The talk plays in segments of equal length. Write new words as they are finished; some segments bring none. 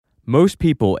Most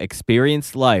people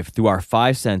experience life through our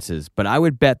five senses, but I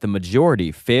would bet the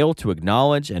majority fail to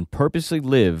acknowledge and purposely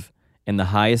live in the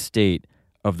highest state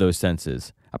of those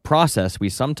senses, a process we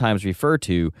sometimes refer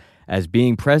to as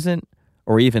being present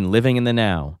or even living in the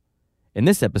now. In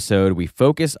this episode, we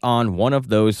focus on one of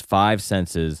those five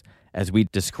senses as we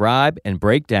describe and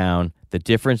break down the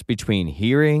difference between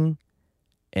hearing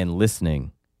and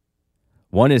listening.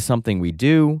 One is something we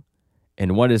do,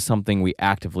 and one is something we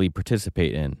actively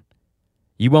participate in.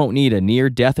 You won't need a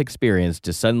near-death experience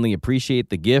to suddenly appreciate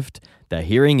the gift that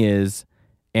hearing is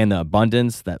and the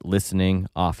abundance that listening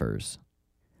offers.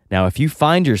 Now, if you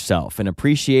find yourself in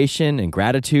appreciation and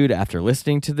gratitude after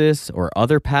listening to this or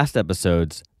other past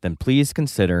episodes, then please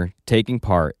consider taking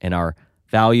part in our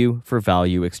Value for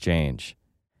Value exchange.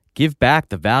 Give back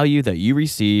the value that you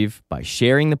receive by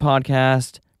sharing the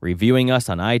podcast, reviewing us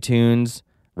on iTunes,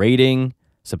 rating,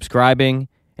 subscribing,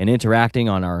 and interacting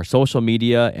on our social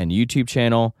media and YouTube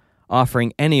channel,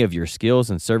 offering any of your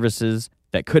skills and services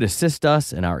that could assist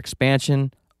us in our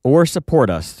expansion or support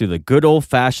us through the good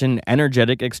old-fashioned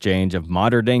energetic exchange of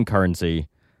modern-day currency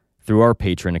through our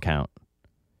Patreon account.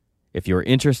 If you're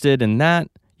interested in that,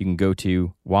 you can go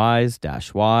to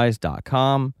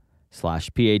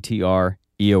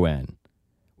wise-wise.com/PATREON.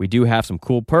 We do have some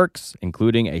cool perks,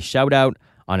 including a shout-out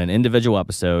on an individual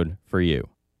episode for you.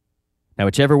 Now,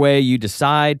 whichever way you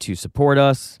decide to support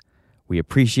us, we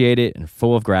appreciate it and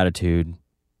full of gratitude.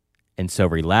 And so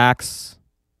relax,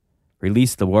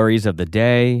 release the worries of the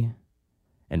day,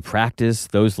 and practice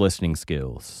those listening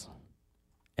skills.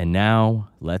 And now,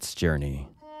 let's journey.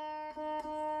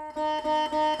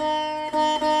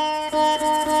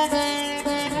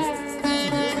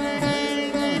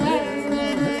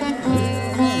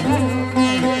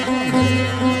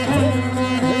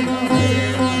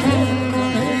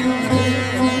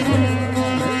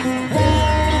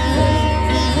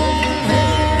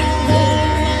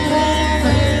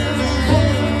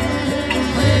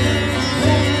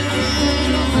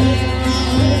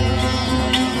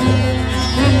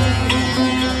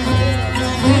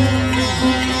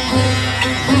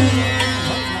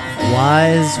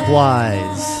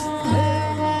 Wise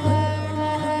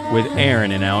With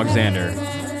Aaron and Alexander.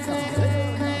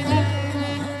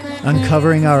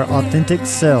 Uncovering our authentic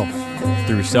self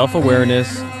Through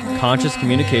self-awareness, conscious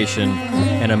communication,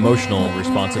 and emotional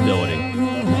responsibility.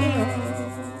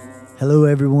 Hello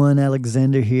everyone,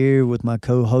 Alexander here with my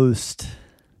co-host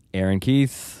Aaron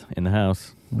Keith in the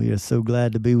house. We are so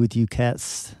glad to be with you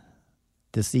cats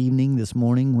this evening, this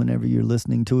morning, whenever you're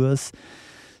listening to us.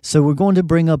 So we're going to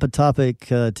bring up a topic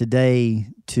today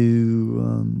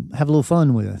to have a little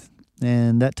fun with.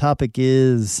 And that topic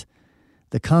is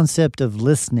the concept of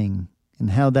listening and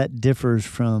how that differs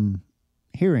from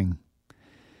hearing.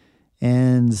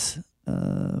 And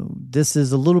this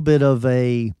is a little bit of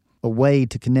a way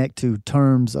to connect to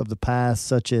terms of the past,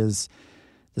 such as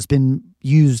that's been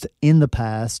used in the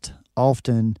past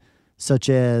often, such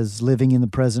as living in the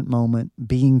present moment,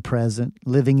 being present,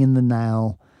 living in the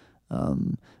now,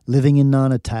 living in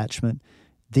non-attachment.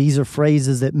 These are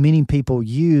phrases that many people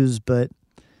use, but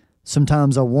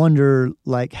sometimes I wonder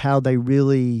like how they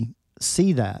really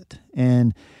see that.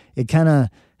 And it kind of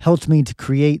helped me to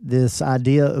create this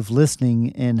idea of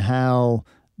listening and how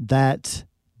that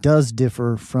does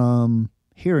differ from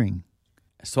hearing.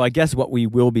 So I guess what we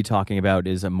will be talking about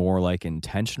is a more like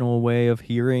intentional way of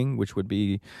hearing, which would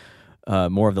be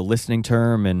more of the listening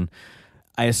term. And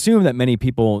I assume that many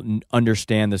people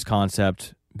understand this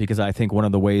concept because I think one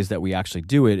of the ways that we actually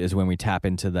do it is when we tap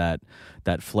into that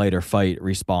flight or fight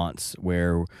response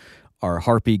where our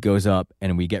heartbeat goes up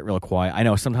and we get real quiet. I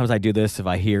know sometimes I do this if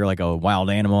I hear like a wild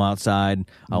animal outside.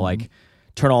 I'll like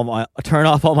turn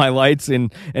off all my lights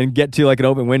and get to like an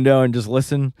open window and just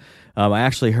listen. I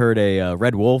actually heard a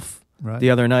red wolf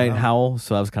the other night howl,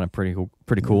 so that was kind of pretty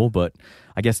cool. But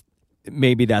I guess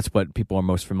maybe that's what people are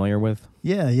most familiar with.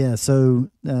 Yeah. So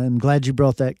I'm glad you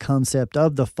brought that concept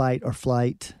of the fight or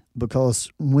flight, because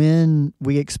when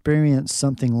we experience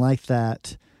something like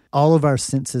that, all of our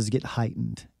senses get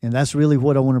heightened. And that's really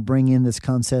what I want to bring in. This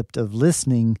concept of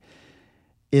listening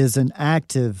is an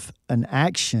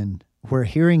action where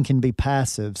hearing can be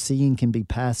passive, seeing can be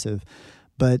passive.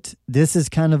 But this is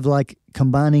kind of like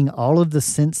combining all of the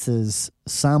senses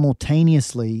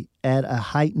simultaneously at a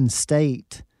heightened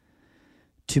state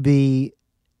to be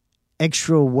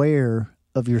extra aware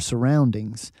of your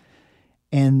surroundings.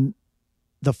 And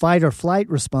the fight or flight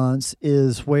response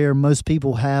is where most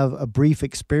people have a brief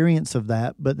experience of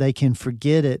that, but they can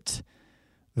forget it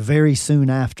very soon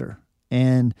after.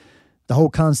 And the whole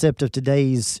concept of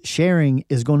today's sharing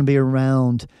is going to be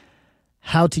around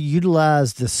how to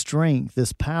utilize this strength,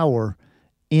 this power,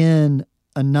 in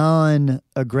a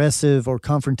non-aggressive or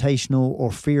confrontational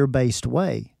or fear-based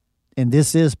way. And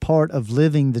this is part of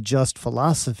living the just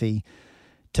philosophy,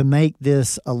 to make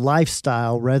this a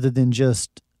lifestyle rather than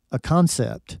just a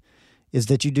concept, is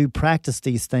that you do practice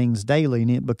these things daily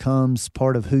and it becomes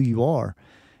part of who you are.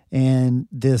 And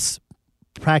this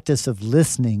practice of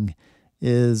listening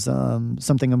is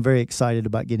something I'm very excited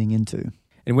about getting into.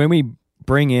 And when we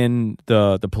bring in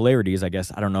the polarities, I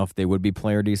guess, I don't know if they would be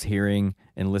polarities, hearing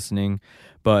and listening,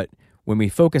 but when we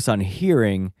focus on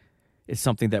hearing, it's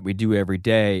something that we do every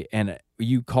day. And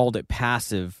you called it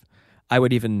passive. I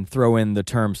would even throw in the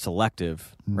term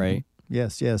selective, right?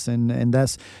 Yes, and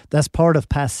that's part of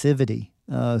passivity.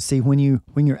 See, when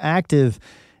you're active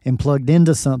and plugged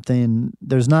into something,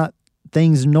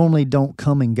 things normally don't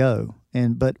come and go.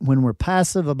 But when we're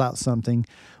passive about something,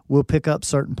 we'll pick up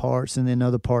certain parts, and then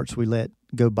other parts we let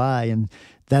go by. And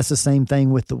that's the same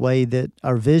thing with the way that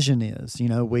our vision is.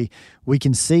 We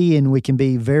can see, and we can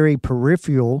be very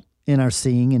peripheral in our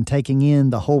seeing and taking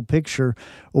in the whole picture,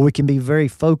 or we can be very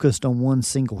focused on one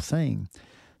single thing.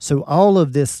 So all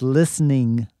of this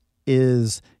listening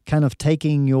is kind of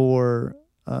taking your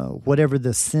whatever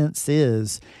the sense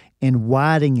is and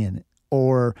widening it,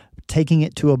 or taking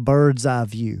it to a bird's eye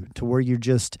view, to where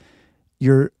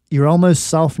you're almost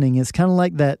softening. It's kind of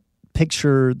like that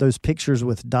picture, those pictures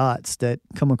with dots that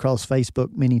come across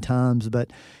Facebook many times,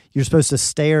 but you're supposed to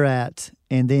stare at,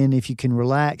 and then if you can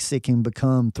relax, it can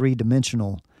become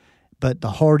three-dimensional. But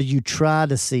the harder you try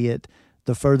to see it,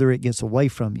 the further it gets away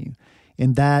from you.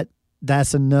 And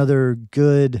that's another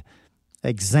good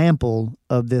example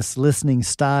of this listening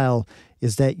style,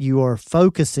 is that you are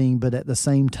focusing, but at the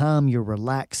same time you're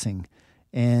relaxing.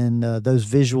 And those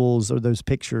visuals or those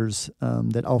pictures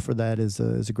that offer that is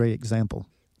a great example.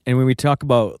 And when we talk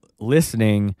about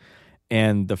listening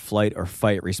and the flight or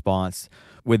fight response,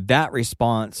 with that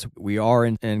response, we are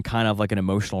in kind of like an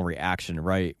emotional reaction,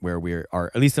 right? Where we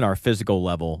are, at least in our physical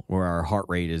level, where our heart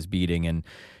rate is beating,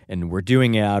 and we're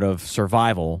doing it out of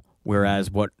survival. Whereas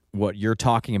what you're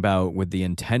talking about with the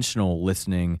intentional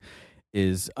listening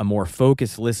is a more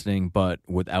focused listening, but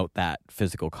without that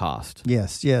physical cost.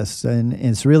 Yes. And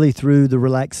it's really through the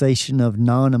relaxation of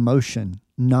non-emotion,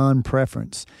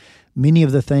 non-preference. Many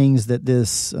of the things that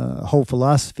this whole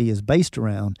philosophy is based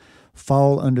around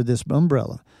fall under this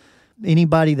umbrella.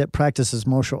 Anybody that practices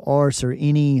martial arts or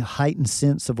any heightened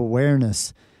sense of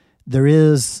awareness, there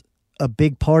is a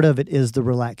big part of it is the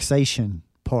relaxation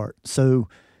part. So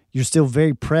you're still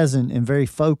very present and very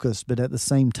focused, but at the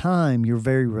same time, you're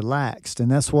very relaxed.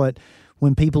 And that's what,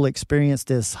 when people experience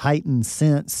this heightened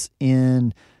sense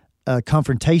in a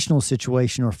confrontational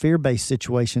situation or fear-based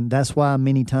situation, that's why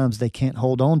many times they can't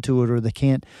hold on to it, or they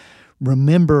can't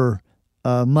remember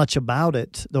much about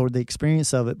it or the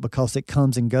experience of it, because it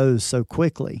comes and goes so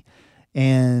quickly.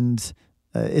 And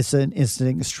it's an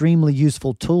extremely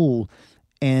useful tool.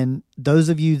 And those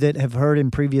of you that have heard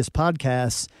in previous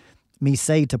podcasts me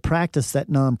say to practice that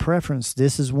non-preference,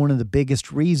 this is one of the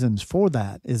biggest reasons for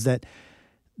that, is that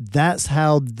that's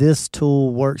how this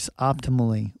tool works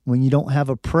optimally. When you don't have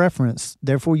a preference,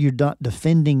 therefore you're not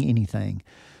defending anything.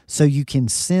 So you can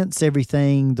sense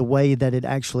everything the way that it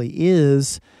actually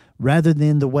is, rather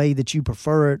than the way that you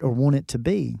prefer it or want it to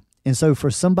be. And so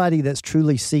for somebody that's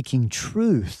truly seeking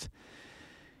truth,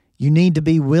 you need to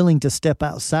be willing to step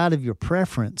outside of your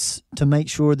preference to make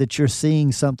sure that you're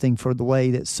seeing something for the way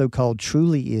that so-called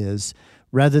truly is,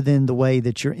 rather than the way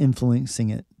that you're influencing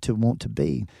it to want to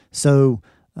be. So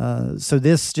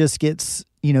this just gets,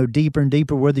 deeper and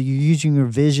deeper, whether you're using your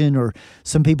vision, or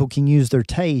some people can use their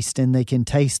taste, and they can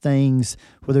taste things,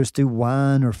 whether it's through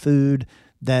wine or food,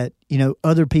 that,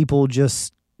 other people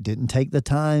just didn't take the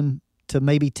time to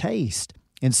maybe taste.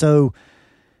 And so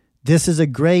this is a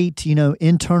great,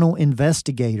 internal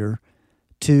investigator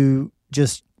to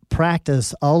just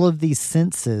practice all of these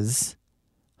senses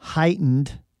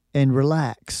heightened and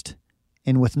relaxed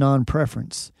and with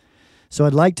non-preference. So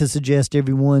I'd like to suggest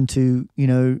everyone to,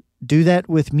 do that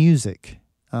with music.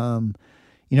 I'd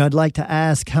like to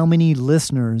ask how many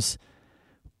listeners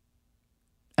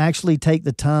actually take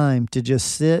the time to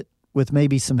just sit with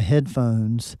maybe some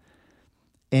headphones,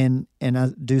 and I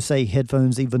do say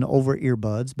headphones even over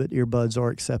earbuds, but earbuds are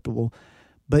acceptable.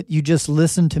 But you just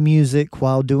listen to music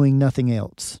while doing nothing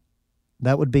else.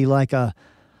 That would be like a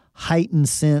heightened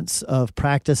sense of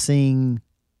practicing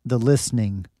the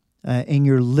listening. And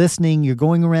you're listening, you're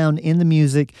going around in the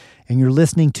music, and you're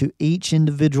listening to each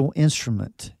individual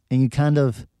instrument, and you kind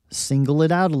of single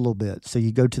it out a little bit. So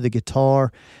you go to the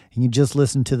guitar and you just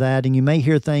listen to that, and you may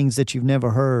hear things that you've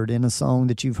never heard in a song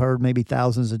that you've heard maybe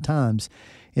thousands of times.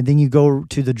 And then you go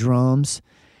to the drums,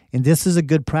 and this is a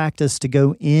good practice to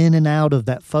go in and out of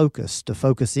that focus, to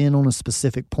focus in on a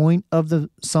specific point of the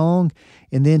song,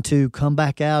 and then to come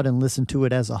back out and listen to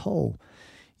it as a whole.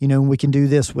 You know, we can do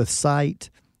this with sight,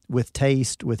 with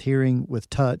taste, with hearing, with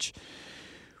touch,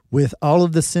 with all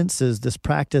of the senses, this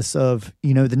practice of,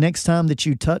 you know, the next time that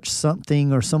you touch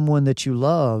something or someone that you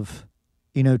love,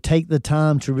 you know, take the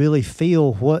time to really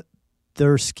feel what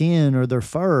their skin or their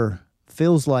fur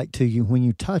feels like to you when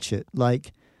you touch it.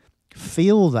 Like,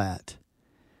 feel that.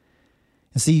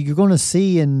 And see, you're going to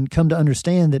see and come to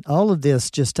understand that all of this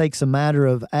just takes a matter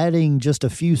of adding just a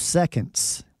few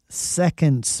seconds,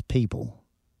 people,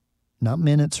 not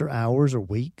minutes or hours or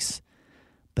weeks,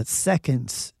 but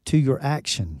seconds to your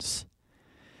actions.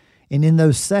 And in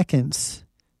those seconds,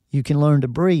 you can learn to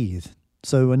breathe.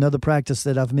 So another practice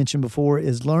that I've mentioned before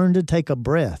is learn to take a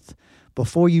breath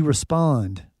before you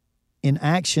respond in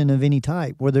action of any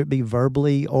type, whether it be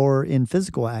verbally or in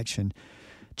physical action.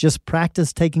 Just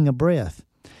practice taking a breath.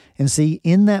 And see,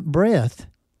 in that breath,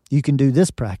 you can do this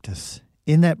practice.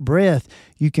 In that breath,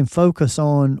 you can focus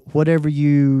on whatever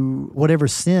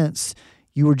sense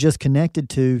you were just connected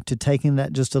to taking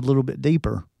that just a little bit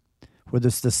deeper, whether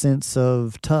it's the sense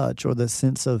of touch or the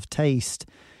sense of taste.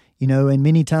 You know, and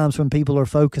many times when people are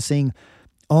focusing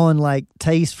on like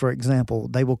taste, for example,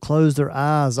 they will close their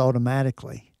eyes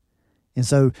automatically. And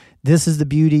so this is the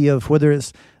beauty of whether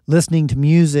it's listening to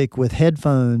music with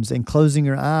headphones and closing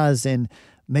your eyes and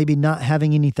maybe not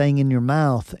having anything in your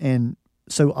mouth. And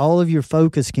so all of your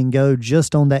focus can go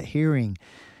just on that hearing.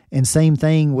 And same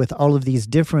thing with all of these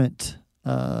different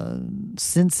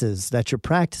senses that you're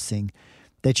practicing,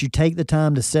 that you take the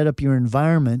time to set up your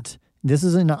environment. This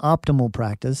is an optimal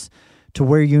practice to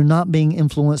where you're not being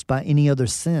influenced by any other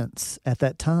sense at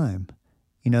that time.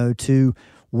 You know, to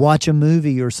watch a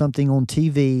movie or something on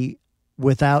TV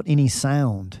without any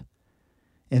sound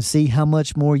and see how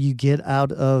much more you get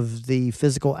out of the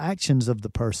physical actions of the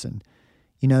person.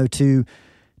 You know, to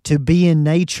be in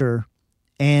nature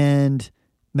and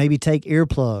maybe take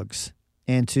earplugs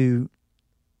and to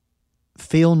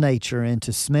feel nature and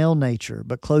to smell nature,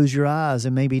 but close your eyes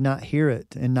and maybe not hear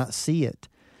it and not see it.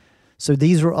 So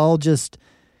these are all just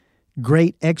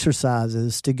great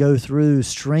exercises to go through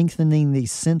strengthening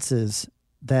these senses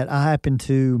that I happen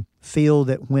to feel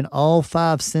that when all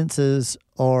five senses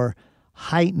are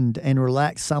heightened and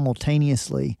relaxed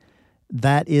simultaneously,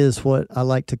 that is what I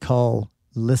like to call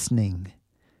listening.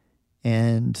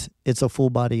 And it's a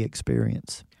full body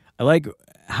experience. I like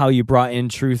how you brought in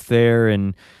truth there,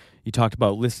 and you talked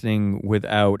about listening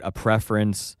without a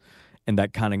preference, and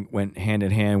that kind of went hand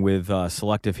in hand with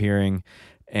selective hearing.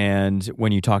 And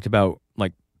when you talked about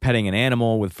like petting an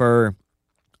animal with fur,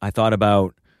 I thought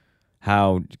about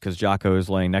how, because Jocko is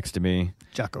laying next to me,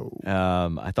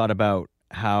 I thought about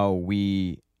how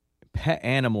we pet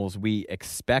animals, we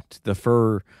expect the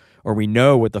fur, or we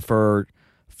know what the fur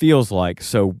feels like,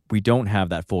 so we don't have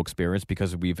that full experience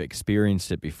because we've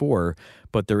experienced it before.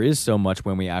 But there is so much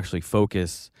when we actually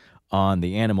focus on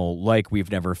the animal like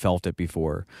we've never felt it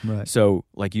before. Right. So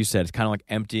like you said, it's kind of like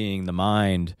emptying the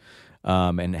mind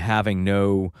and having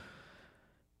no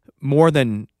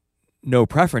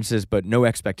preferences, but no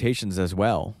expectations as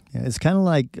well. Yeah, it's kind of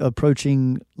like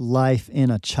approaching life in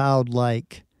a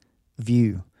childlike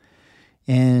view.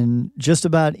 And just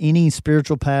about any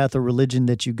spiritual path or religion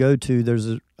that you go to,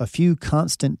 there's a few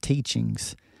constant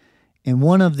teachings. And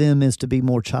one of them is to be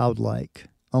more childlike.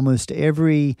 Almost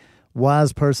every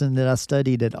wise person that I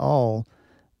studied at all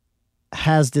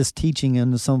has this teaching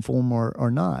in some form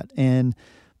or not. And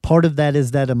part of that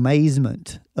is that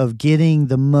amazement of getting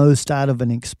the most out of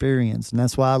an experience. And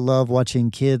that's why I love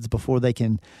watching kids before they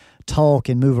can talk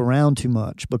and move around too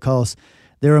much, because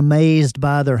they're amazed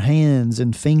by their hands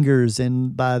and fingers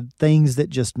and by things that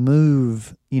just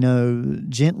move,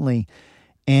 gently.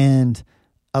 And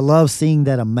I love seeing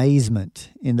that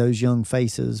amazement in those young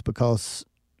faces, because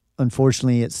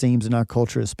unfortunately it seems in our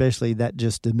culture especially that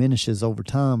just diminishes over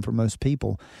time for most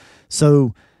people.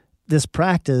 So this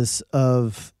practice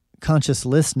of conscious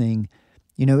listening,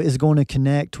 is going to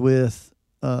connect with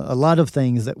a lot of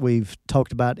things that we've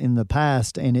talked about in the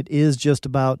past. And it is just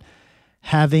about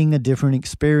having a different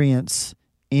experience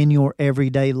in your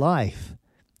everyday life.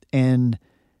 And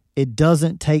it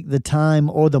doesn't take the time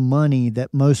or the money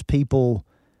that most people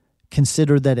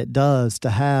consider that it does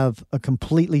to have a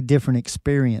completely different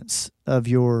experience of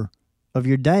your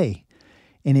day.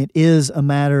 And it is a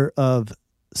matter of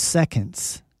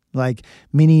seconds. Like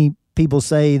many people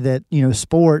say that,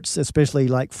 sports, especially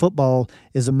like football,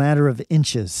 is a matter of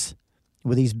inches,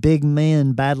 with these big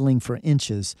men battling for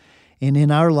inches. And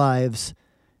in our lives,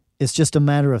 it's just a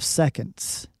matter of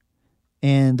seconds.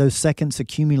 And those seconds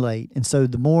accumulate. And so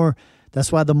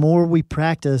that's why the more we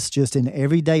practice just in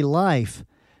everyday life,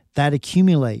 that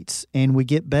accumulates, and we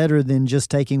get better than just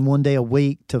taking one day a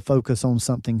week to focus on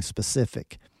something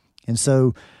specific. And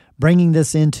so bringing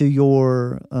this into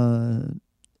your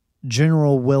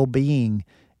general well-being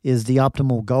is the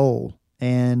optimal goal.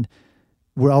 And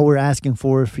all we're asking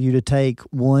for is for you to take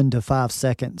 1 to 5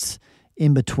 seconds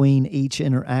in between each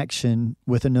interaction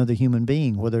with another human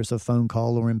being, whether it's a phone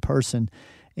call or in person,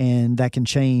 and that can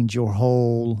change your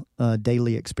whole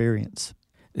daily experience.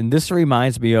 And this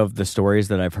reminds me of the stories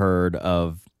that I've heard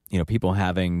of, people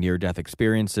having near-death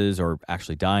experiences or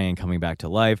actually dying, coming back to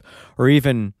life, or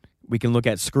even we can look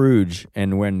at Scrooge,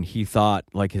 and when he thought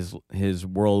like his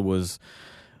world was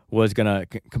going to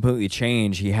completely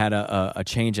change, he had a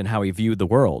change in how he viewed the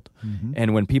world. Mm-hmm.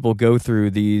 And when people go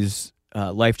through these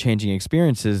life-changing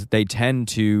experiences, they tend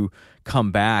to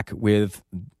come back with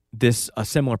a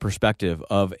similar perspective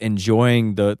of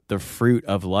enjoying the fruit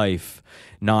of life,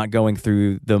 not going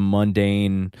through the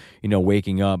mundane,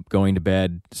 waking up, going to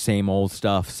bed, same old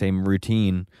stuff, same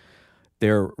routine.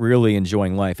 They're really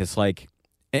enjoying life. It's like,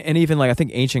 and even like I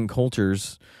think ancient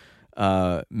cultures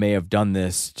may have done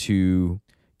this to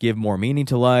give more meaning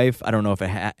to life. I don't know if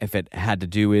it had to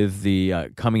do with the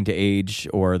coming to age,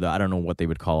 or I don't know what they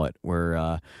would call it,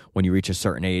 where when you reach a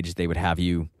certain age, they would have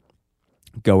you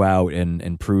go out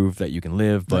and prove that you can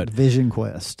live. But like Vision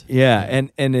Quest. Yeah,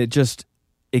 and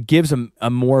it gives a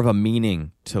more of a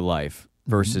meaning to life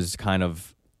versus kind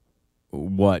of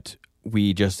what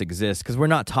we just exist, because we're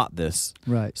not taught this.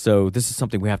 Right. So this is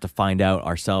something we have to find out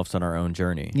ourselves on our own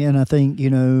journey. Yeah, and I think,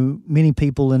 many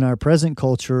people in our present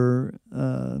culture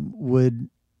would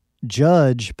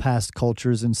judge past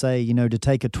cultures and say, to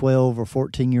take a 12 or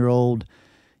 14-year-old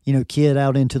kid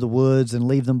out into the woods and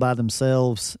leave them by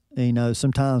themselves,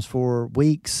 sometimes for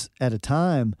weeks at a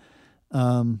time,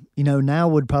 now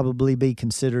would probably be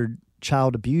considered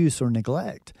child abuse or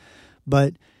neglect.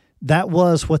 But that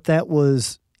was what that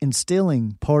was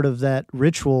instilling. Part of that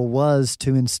ritual was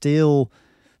to instill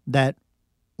that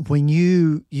when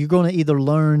you're going to either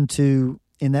learn to,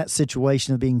 in that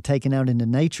situation of being taken out into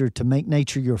nature, to make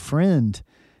nature your friend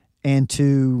and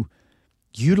to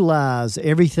utilize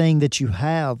everything that you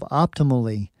have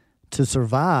optimally to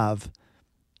survive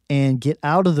and get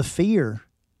out of the fear,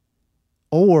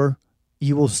 or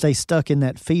you will stay stuck in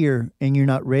that fear and you're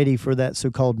not ready for that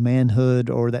so-called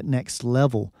manhood or that next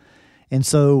level. And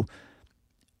so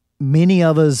many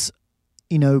of us,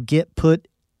 get put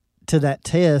to that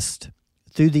test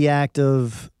through the act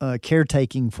of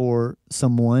caretaking for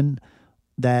someone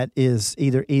that is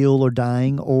either ill or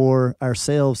dying, or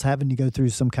ourselves having to go through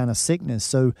some kind of sickness.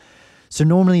 So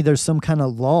normally there's some kind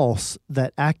of loss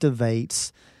that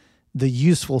activates the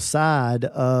useful side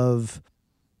of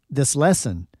this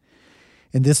lesson.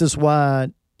 And this is why,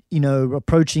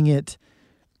 approaching it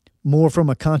more from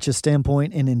a conscious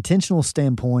standpoint and intentional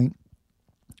standpoint,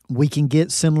 we can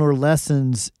get similar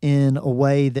lessons in a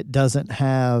way that doesn't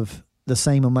have the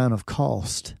same amount of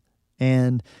cost.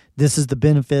 And this is the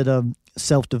benefit of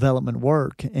self-development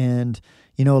work. And,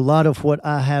 a lot of what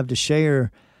I have to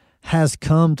share has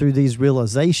come through these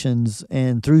realizations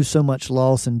and through so much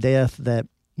loss and death that,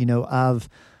 I've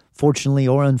fortunately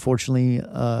or unfortunately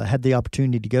had the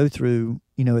opportunity to go through,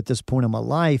 at this point in my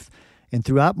life and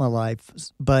throughout my life.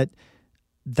 But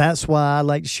that's why I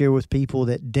like to share with people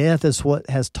that death is what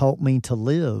has taught me to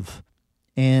live.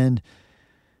 And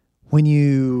when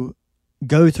you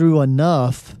go through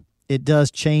enough, it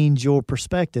does change your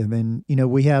perspective. And,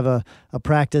 we have a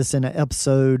practice and an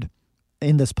episode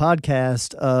in this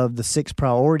podcast of the 6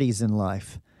 priorities in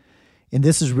life. And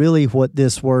this is really what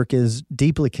this work is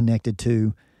deeply connected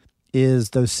to, is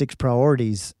those 6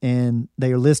 priorities. And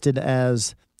they are listed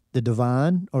as the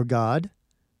divine or God,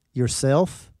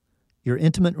 yourself, your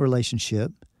intimate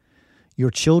relationship,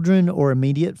 your children or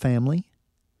immediate family,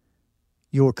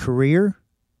 your career,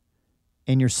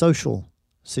 and your social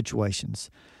situations.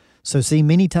 So see,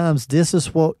 many times this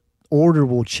is what order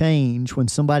will change when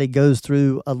somebody goes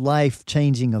through a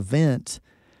life-changing event,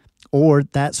 or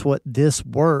that's what this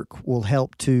work will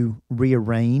help to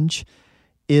rearrange,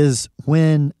 is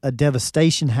when a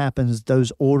devastation happens,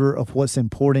 those order of what's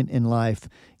important in life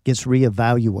gets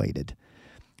reevaluated.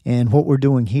 And what we're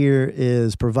doing here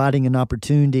is providing an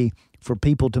opportunity for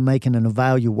people to make an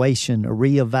evaluation, a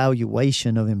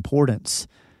reevaluation of importance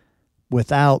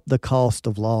without the cost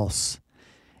of loss.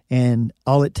 And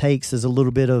all it takes is a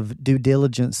little bit of due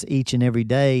diligence each and every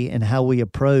day and how we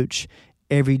approach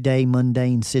everyday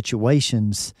mundane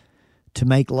situations to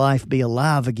make life be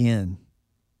alive again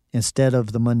instead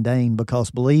of the mundane.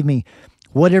 Because believe me,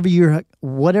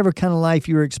 whatever kind of life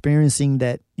you're experiencing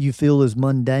that you feel is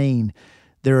mundane,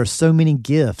 there are so many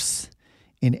gifts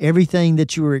in everything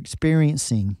that you are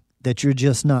experiencing that you're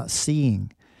just not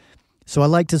seeing. So I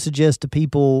like to suggest to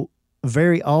people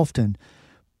very often,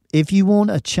 if you want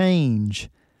a change,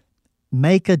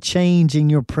 make a change in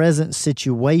your present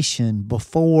situation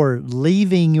before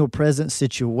leaving your present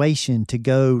situation to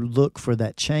go look for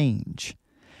that change.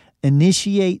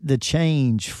 Initiate the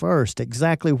change first,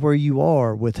 exactly where you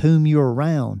are, with whom you're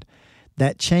around.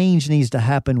 That change needs to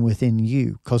happen within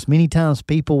you, because many times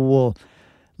people will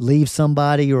leave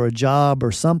somebody or a job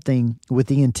or something with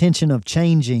the intention of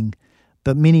changing,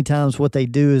 but many times what they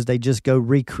do is they just go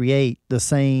recreate the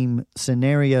same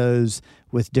scenarios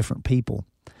with different people.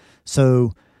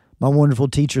 So my wonderful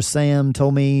teacher Sam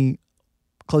told me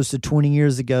close to 20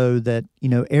 years ago that,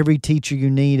 every teacher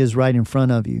you need is right in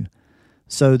front of you.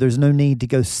 So there's no need to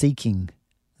go seeking.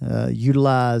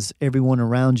 Utilize everyone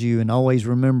around you, and always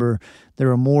remember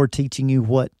there are more teaching you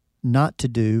what not to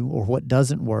do or what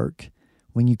doesn't work.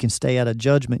 When you can stay out of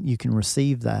judgment, you can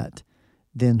receive that,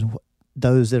 than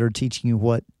those that are teaching you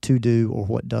what to do or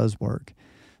what does work.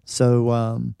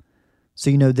 So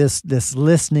this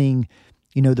listening,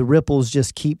 the ripples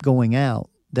just keep going out.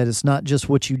 That it's not just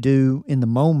what you do in the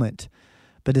moment,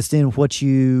 but it's then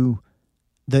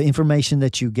the information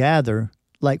that you gather,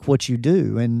 like what you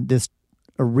do. And this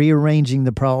rearranging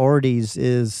the priorities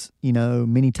is,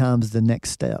 many times the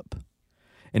next step.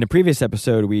 In a previous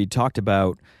episode, we talked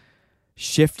about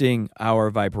shifting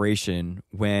our vibration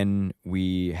when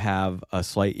we have a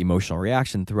slight emotional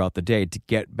reaction throughout the day to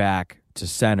get back to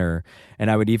center. And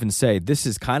I would even say this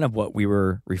is kind of what we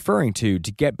were referring to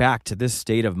get back to this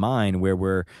state of mind where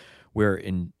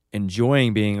we're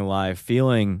enjoying being alive,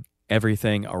 feeling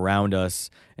everything around us,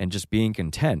 and just being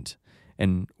content.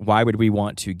 And why would we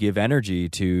want to give energy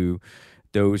to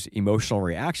those emotional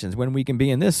reactions when we can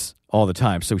be in this all the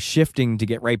time? So shifting to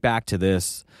get right back to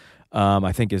this,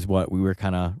 I think, is what we were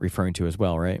kind of referring to as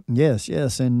well, right? Yes.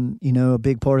 And, a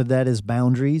big part of that is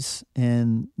boundaries.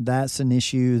 And that's an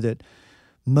issue that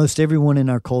most everyone in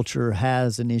our culture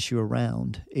has an issue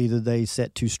around. Either they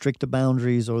set too strict of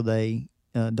boundaries or they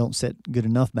don't set good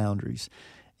enough boundaries.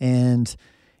 And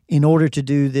in order to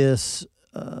do this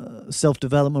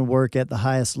self-development work at the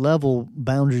highest level,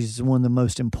 boundaries is one of the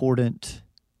most important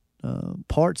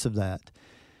parts of that.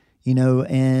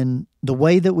 And the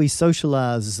way that we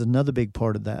socialize is another big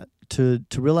part of that. To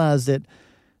realize that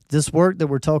this work that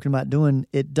we're talking about doing,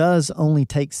 it does only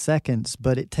take seconds,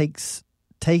 but it takes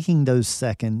taking those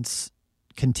seconds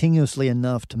continuously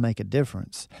enough to make a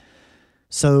difference.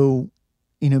 So,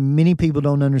 many people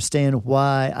don't understand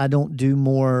why I don't do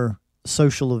more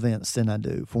social events than I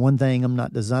do. For one thing, I'm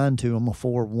not designed to. I'm a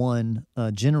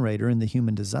 4-1 generator in the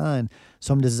human design.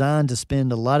 So I'm designed to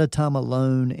spend a lot of time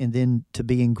alone and then to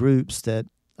be in groups that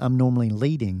I'm normally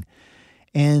leading.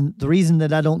 And the reason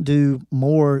that I don't do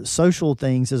more social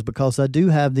things is because I do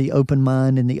have the open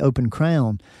mind and the open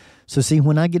crown. So see,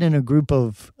 when I get in a group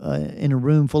in a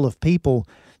room full of people,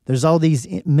 there's all these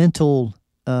mental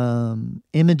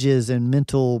images and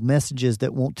mental messages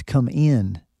that want to come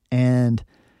in. And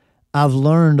I've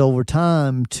learned over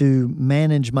time to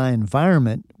manage my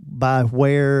environment by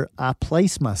where I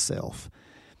place myself.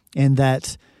 And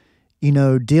that,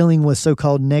 dealing with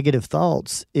so-called negative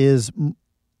thoughts is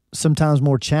sometimes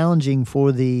more challenging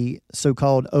for the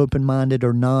so-called open-minded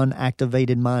or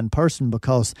non-activated mind person,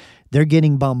 because they're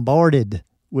getting bombarded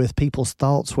with people's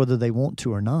thoughts whether they want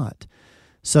to or not.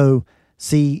 So,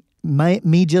 see,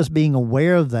 me just being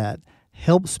aware of that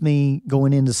helps me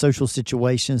going into social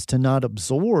situations to not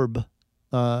absorb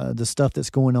the stuff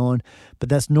that's going on. But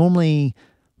that's normally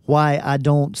why I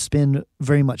don't spend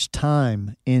very much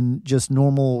time in just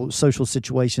normal social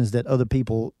situations that other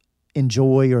people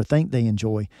enjoy or think they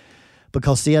enjoy.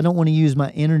 Because, see, I don't want to use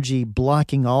my energy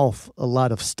blocking off a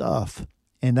lot of stuff.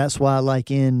 And that's why I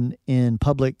like in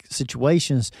public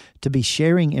situations to be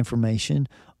sharing information,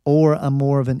 or I'm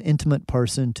more of an intimate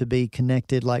person to be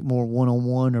connected like more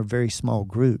one-on-one or very small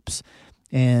groups.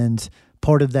 And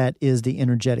part of that is the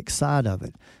energetic side of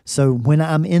it. So when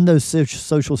I'm in those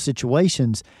social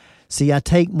situations, see, I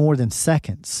take more than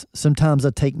seconds. Sometimes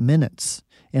I take minutes,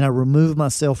 and I remove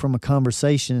myself from a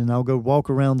conversation, and I'll go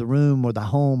walk around the room or the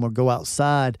home or go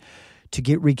outside to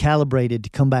get recalibrated to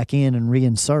come back in and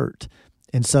reinsert.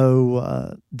 And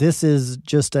so this is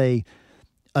just a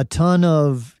ton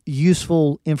of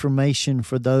useful information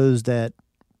for those that,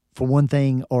 for one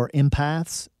thing, are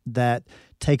empaths that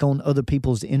take on other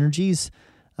people's energies.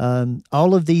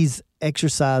 All of these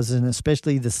exercises, and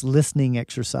especially this listening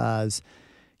exercise,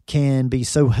 can be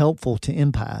so helpful to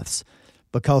empaths,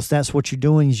 because that's what you're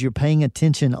doing, is you're paying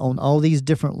attention on all these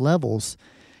different levels.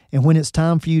 And when it's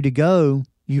time for you to go,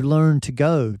 you learn to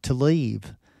go, to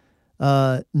leave.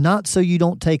 Not so you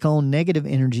don't take on negative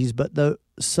energies, but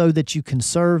so that you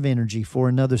conserve energy for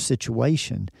another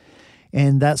situation.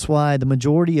 And that's why the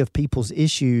majority of people's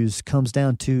issues comes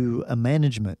down to a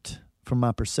management, from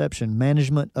my perception,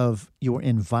 management of your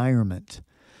environment.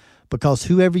 Because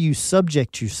whoever you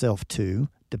subject yourself to,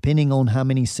 depending on how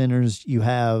many centers you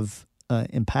have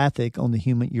empathic on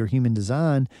your human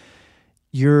design,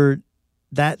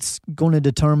 that's going to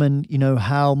determine,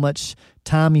 how much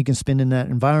time you can spend in that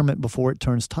environment before it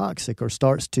turns toxic or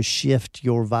starts to shift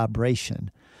your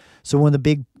vibration. So one of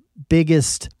the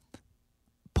biggest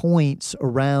points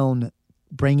around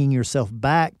bringing yourself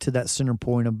back to that center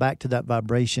point and back to that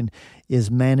vibration is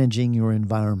managing your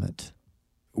environment.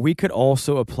 We could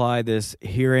also apply this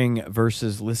hearing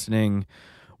versus listening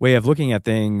way of looking at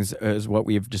things, as what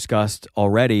we've discussed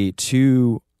already,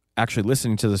 to actually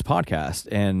listening to this podcast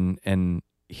and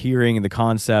hearing the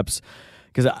concepts.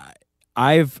 Because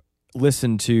I've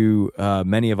listened to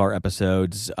many of our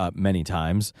episodes many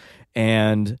times,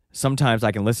 and sometimes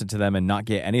I can listen to them and not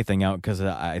get anything out because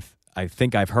I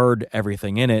think I've heard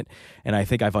everything in it, and I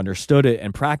think I've understood it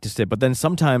and practiced it. But then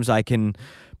sometimes I can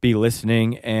be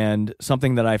listening, and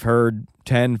something that I've heard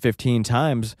 10, 15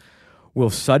 times will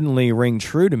suddenly ring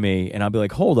true to me, and I'll be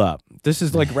like, hold up, this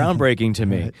is like groundbreaking to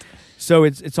me. Right. So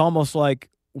it's almost like,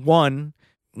 when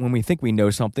we think we know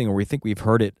something or we think we've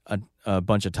heard it a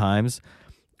bunch of times,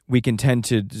 we can tend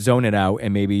to zone it out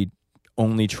and maybe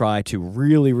only try to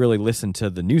really, really listen to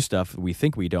the new stuff we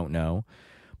think we don't know.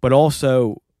 But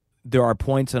also, there are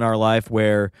points in our life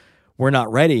where we're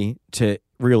not ready to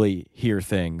really hear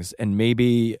things, and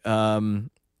maybe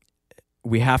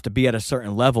we have to be at a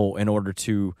certain level in order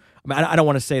to. I don't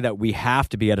want to say that we have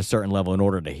to be at a certain level in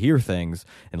order to hear things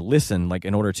and listen, like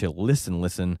in order to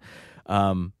listen.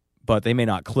 But they may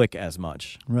not click as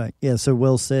much. Right. Yeah. So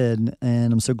well said.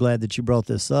 And I'm so glad that you brought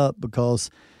this up, because,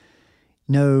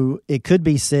 it could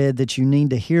be said that you need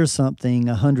to hear something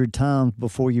 100 times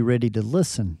before you're ready to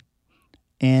listen.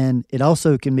 And it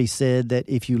also can be said that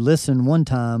if you listen one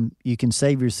time, you can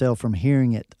save yourself from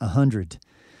hearing it 100.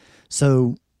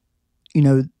 So,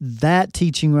 that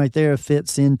teaching right there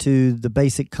fits into the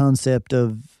basic concept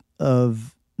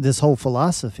of this whole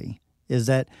philosophy, is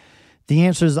that the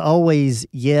answer is always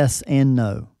yes and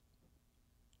no.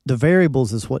 The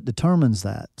variables is what determines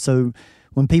that. So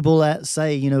when people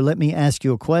say, let me ask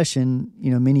you a question,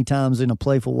 many times in a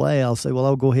playful way, I'll say, well,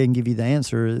 I'll go ahead and give you the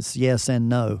answer. It's yes and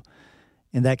no.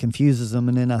 And that confuses them.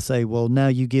 And then I say, well, now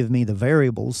you give me the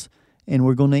variables, and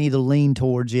we're going to either lean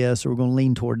towards yes or we're going to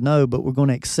lean toward no, but we're going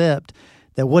to accept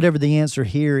that whatever the answer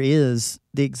here is,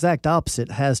 the exact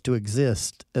opposite has to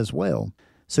exist as well.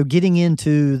 So getting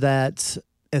into that,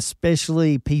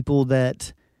 especially people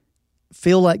that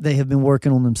feel like they have been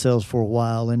working on themselves for a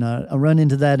while, and I run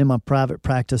into that in my private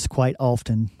practice quite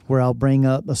often, where I'll bring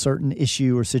up a certain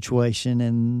issue or situation,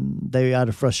 and they, out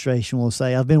of frustration, will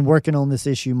say, I've been working on this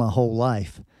issue my whole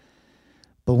life.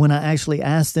 But when I actually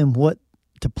ask them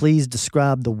to please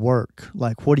describe the work,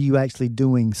 like what are you actually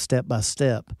doing step by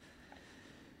step,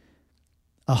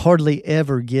 I hardly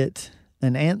ever get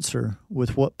an answer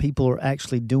with what people are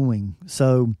actually doing.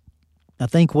 So I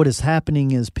think what is happening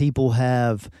is people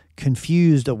have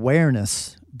confused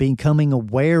awareness, becoming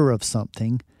aware of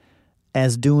something,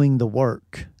 as doing the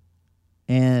work.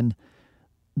 And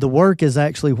the work is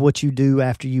actually what you do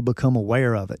after you become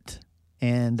aware of it.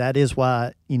 And that is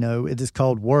why, it is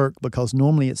called work, because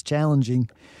normally it's challenging,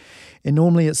 and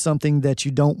normally it's something that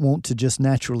you don't want to just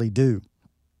naturally do.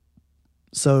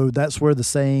 So that's where the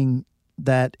saying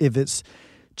that if it's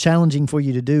challenging for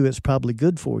you to do, it's probably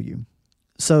good for you.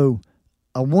 So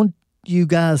I want you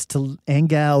guys and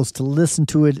gals to listen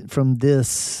to it from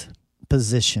this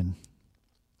position,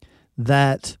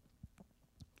 that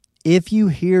if you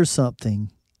hear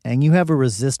something and you have a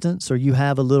resistance, or you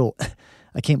have a little,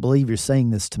 I can't believe you're saying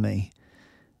this to me.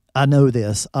 I know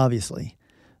this, obviously.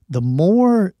 The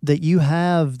more that you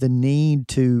have the need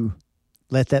to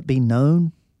let that be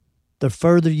known, the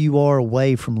further you are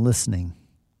away from listening.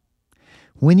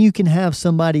 When you can have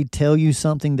somebody tell you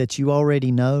something that you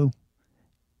already know,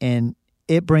 and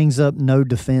it brings up no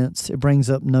defense, it brings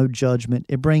up no judgment,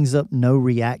 it brings up no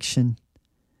reaction,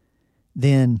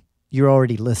 then you're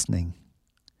already listening.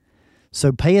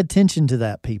 So pay attention to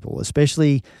that, people,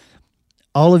 especially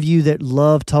all of you that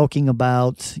love talking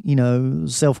about,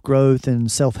 self-growth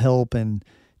and self-help and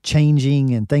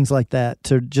changing and things like that,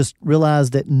 to just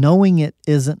realize that knowing it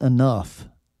isn't enough.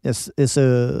 It's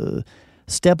a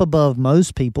step above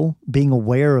most people being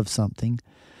aware of something,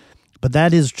 but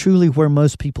that is truly where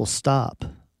most people stop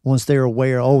once they're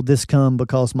aware, this come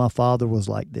because my father was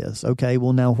like this. Okay,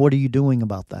 well now what are you doing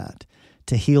about that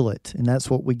to heal it? And that's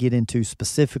what we get into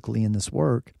specifically in this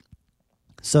work.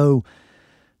 So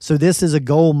this is a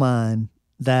gold mine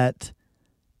that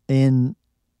in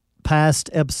past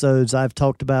episodes I've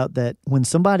talked about, that when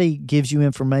somebody gives you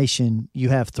information, you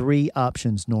have three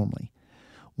options normally.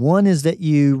 One is that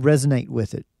you resonate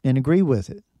with it and agree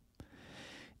with it.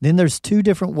 Then there's two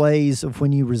different ways of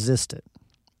when you resist it.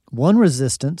 One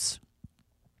resistance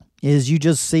is you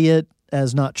just see it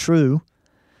as not true.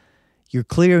 You're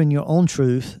clear in your own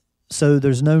truth, so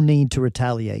there's no need to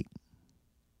retaliate.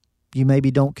 You maybe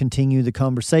don't continue the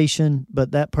conversation,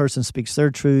 but that person speaks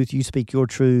their truth, you speak your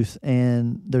truth,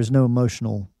 and there's no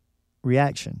emotional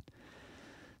reaction.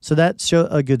 So that's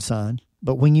a good sign.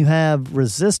 But when you have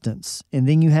resistance, and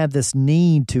then you have this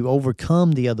need to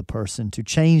overcome the other person, to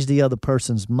change the other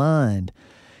person's mind,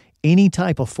 any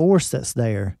type of force that's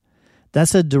there,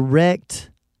 that's a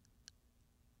direct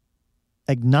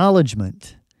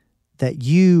acknowledgement that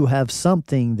you have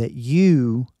something that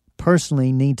you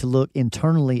personally need to look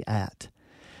internally at,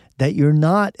 that you're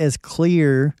not as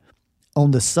clear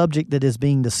on the subject that is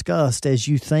being discussed as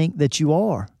you think that you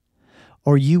are,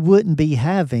 or you wouldn't be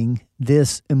having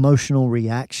this emotional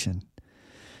reaction.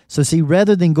 So see,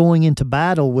 rather than going into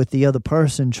battle with the other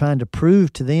person trying to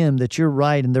prove to them that you're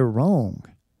right and they're wrong,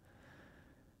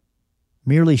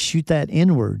 merely shoot that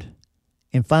inward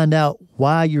and find out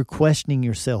why you're questioning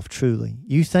yourself truly.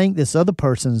 You think this other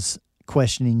person's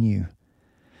questioning you,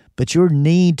 but your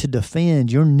need to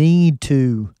defend, your need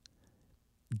to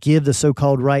give the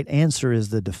so-called right answer is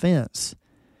the defense.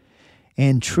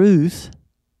 And truth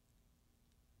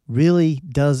really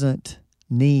doesn't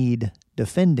need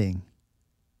defending.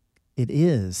 It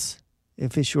is.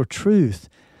 If it's your truth,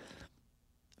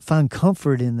 find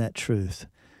comfort in that truth.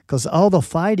 Because all the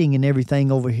fighting and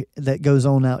everything over here that goes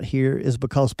on out here is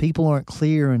because people aren't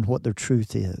clear in what their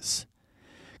truth is.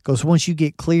 Because once you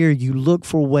get clear, you look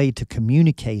for a way to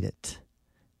communicate it,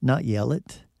 not yell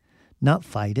it, not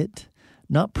fight it,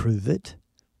 not prove it,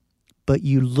 but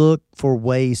you look for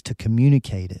ways to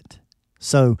communicate it.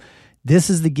 So this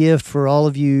is the gift for all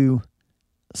of you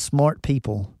smart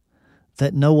people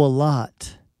that know a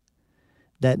lot,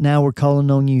 that now we're calling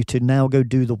on you to now go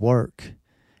do the work.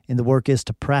 And the work is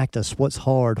to practice what's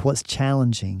hard, what's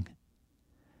challenging,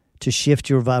 to shift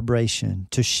your vibration,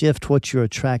 to shift what you're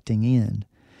attracting in.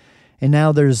 And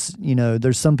now there's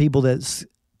some people that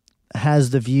has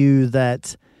the view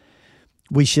that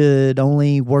we should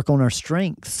only work on our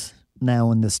strengths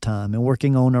now in this time, and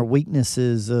working on our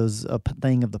weaknesses is a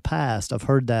thing of the past. I've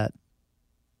heard that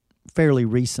fairly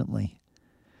recently.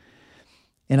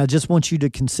 And I just want you to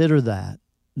consider that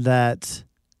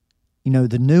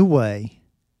the new way,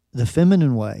 the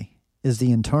feminine way, is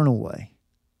the internal way,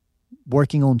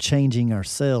 working on changing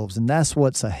ourselves. And that's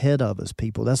what's ahead of us,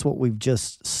 people. That's what we've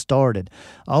just started.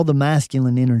 All the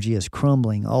masculine energy is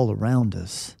crumbling all around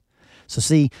us. So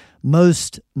see,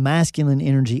 most masculine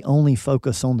energy only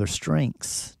focus on their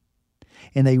strengths,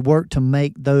 and they work to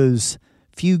make those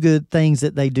few good things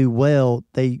that they do well,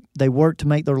 they work to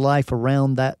make their life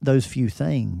around those few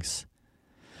things.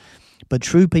 But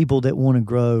true people that want to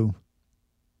grow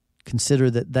consider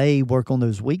that they work on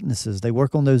those weaknesses. They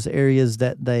work on those areas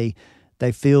that they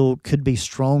feel could be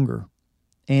stronger,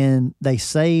 and they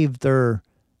save their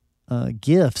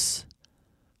gifts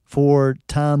for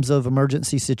times of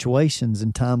emergency situations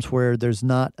and times where there's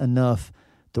not enough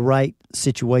the right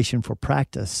situation for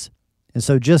practice. And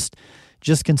so just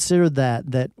consider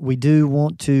that we do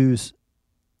want to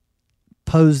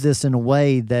pose this in a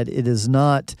way that it is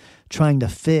not trying to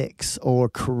fix or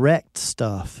correct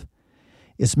stuff.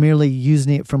 It's merely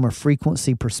using it from a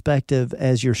frequency perspective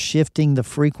as you're shifting the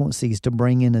frequencies to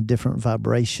bring in a different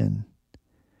vibration.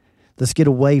 Let's get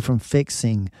away from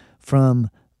fixing, from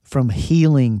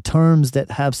healing, terms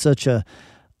that have such a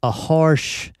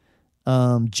harsh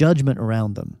judgment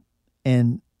around them.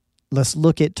 And let's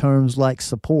look at terms like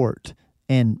support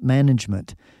and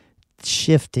management,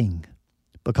 shifting,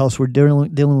 because we're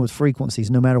dealing with frequencies.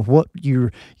 No matter what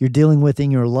you're dealing with in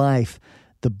your life,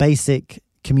 the basic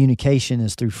communication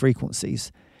is through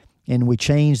frequencies. And we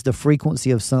change the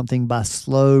frequency of something by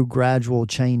slow, gradual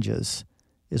changes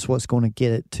is what's going to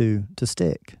get it to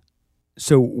stick.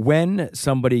 So when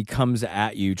somebody comes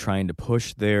at you trying to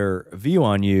push their view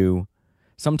on you,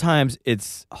 sometimes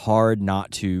it's hard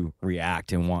not to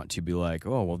react and want to be like,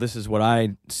 oh, well, this is what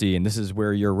I see and this is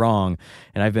where you're wrong.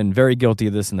 And I've been very guilty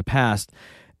of this in the past.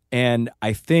 And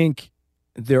I think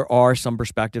there are some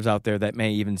perspectives out there that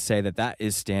may even say that that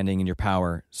is standing in your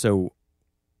power. So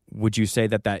would you say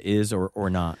that that is or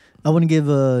not? I want to give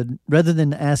rather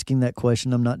than asking that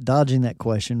question, I'm not dodging that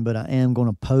question, but I am going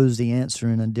to pose the answer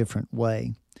in a different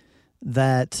way.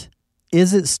 That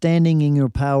is it standing in your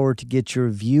power to get your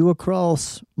view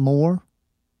across more?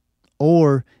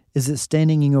 Or is it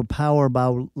standing in your power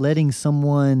by letting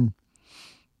someone,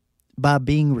 by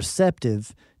being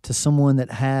receptive to someone that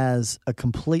has a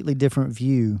completely different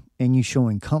view and you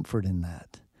showing comfort in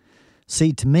that?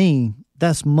 See, to me,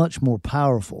 that's much more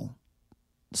powerful.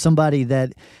 Somebody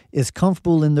that is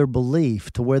comfortable in their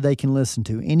belief to where they can listen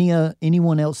to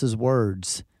anyone else's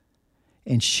words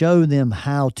and show them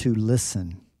how to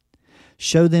listen.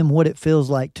 Show them what it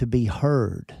feels like to be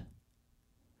heard.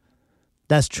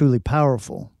 That's truly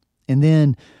powerful. And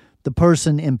then the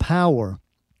person in power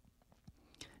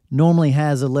normally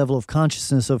has a level of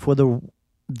consciousness of whether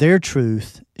their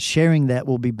truth, sharing that,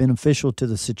 will be beneficial to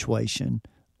the situation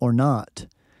or not.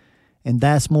 And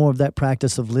that's more of that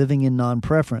practice of living in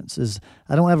non-preference. Is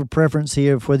I don't have a preference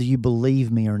here of whether you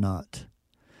believe me or not.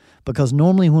 Because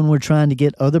normally when we're trying to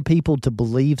get other people to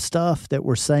believe stuff that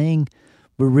we're saying,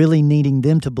 we're really needing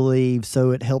them to believe,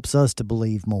 so it helps us to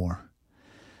believe more.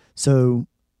 So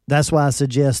that's why I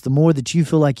suggest the more that you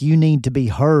feel like you need to be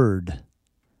heard,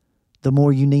 the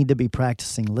more you need to be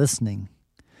practicing listening.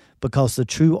 Because the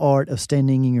true art of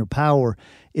standing in your power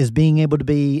is being able to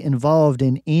be involved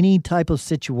in any type of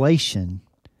situation,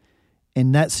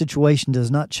 and that situation does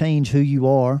not change who you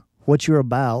are, what you're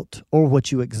about, or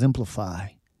what you exemplify.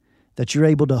 That you're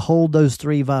able to hold those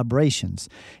three vibrations.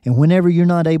 And whenever you're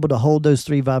not able to hold those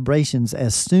three vibrations,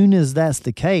 as soon as that's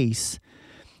the case,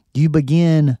 you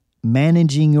begin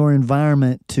managing your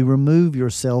environment to remove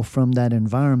yourself from that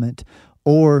environment,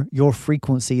 or your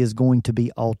frequency is going to be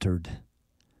altered.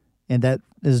 And that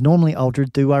is normally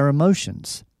altered through our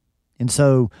emotions. And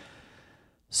so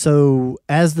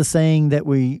as the saying that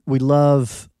we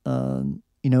love, on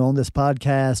this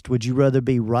podcast, would you rather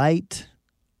be right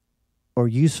or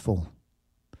useful?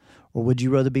 Or would you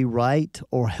rather be right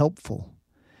or helpful?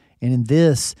 And in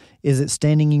this, is it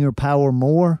standing in your power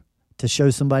more to show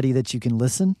somebody that you can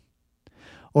listen?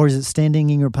 Or is it standing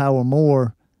in your power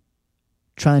more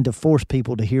trying to force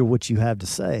people to hear what you have to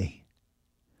say?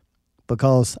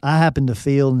 Because I happen to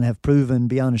feel and have proven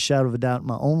beyond a shadow of a doubt in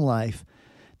my own life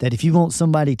that if you want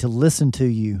somebody to listen to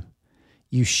you,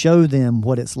 you show them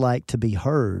what it's like to be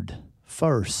heard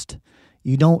first.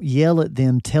 You don't yell at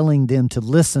them telling them to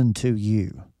listen to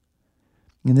you.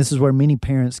 And this is where many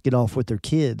parents get off with their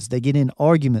kids. They get in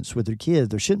arguments with their kids.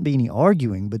 There shouldn't be any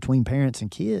arguing between parents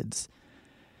and kids.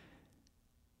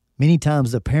 Many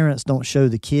times the parents don't show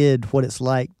the kid what it's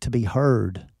like to be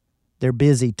heard. They're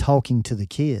busy talking to the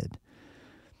kid.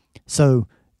 So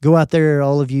go out there,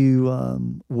 all of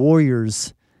you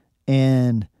warriors,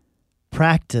 and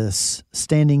practice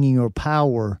standing in your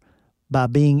power by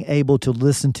being able to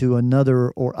listen to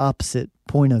another or opposite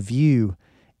point of view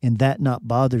and that not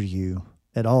bother you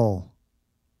at all.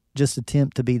 Just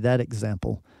attempt to be that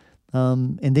example.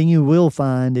 And then you will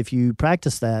find, if you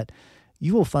practice that,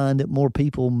 you will find that more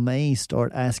people may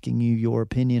start asking you your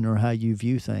opinion or how you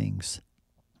view things.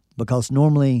 Because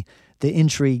normally the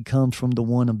intrigue comes from the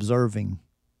one observing.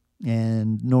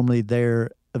 And normally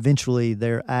eventually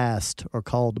they're asked or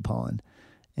called upon.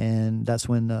 And that's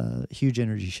when a huge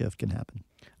energy shift can happen.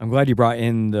 I'm glad you brought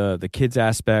in the kids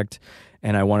aspect,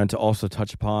 and I wanted to also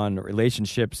touch upon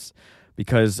relationships,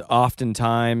 because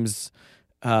oftentimes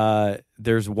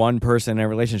there's one person in a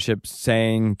relationship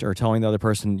saying or telling the other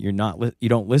person, you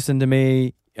don't listen to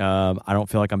me, I don't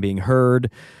feel like I'm being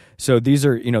heard. So these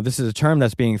are, this is a term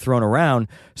that's being thrown around.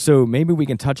 So maybe we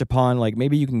can touch upon,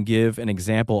 maybe you can give an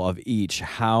example of each.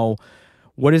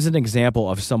 What is an example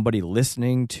of somebody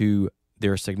listening to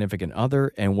their significant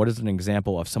other, and what is an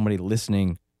example of somebody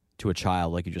listening to a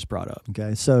child, like you just brought up?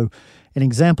 Okay, so an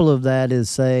example of that is,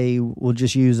 say, we'll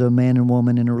just use a man and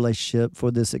woman in a relationship for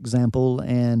this example,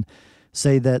 and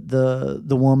say that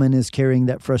the woman is carrying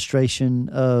that frustration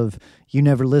of, you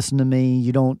never listen to me,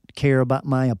 you don't care about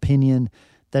my opinion,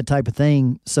 that type of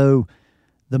thing. So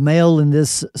the male in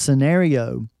this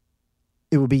scenario,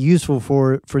 it would be useful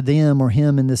for them or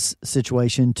him in this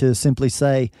situation to simply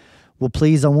say, well,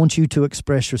 please, I want you to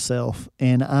express yourself,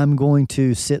 and I'm going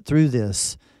to sit through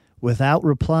this without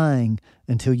replying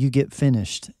until you get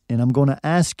finished. And I'm going to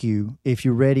ask you if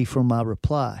you're ready for my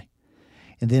reply.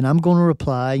 And then I'm going to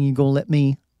reply, and you're going to let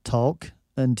me talk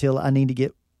until I need to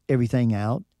get everything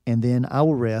out. and then I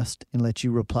will rest and let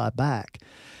you reply back.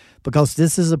 Because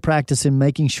this is a practice in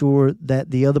making sure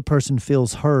that the other person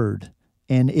feels heard.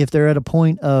 And if they're at a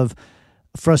point of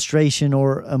frustration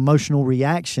or emotional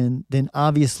reaction, then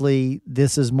obviously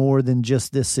this is more than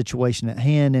just this situation at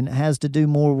hand, and it has to do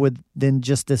more with than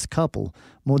just this couple.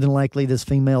 More than likely, this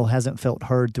female hasn't felt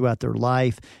heard throughout their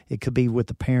life. It could be with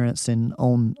the parents and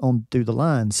on through the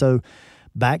line. So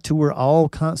back to we're all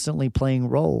constantly playing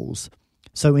roles.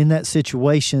 So in that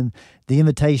situation, the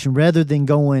invitation, rather than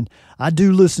going, I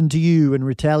do listen to you, and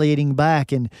retaliating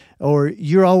back, or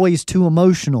you're always too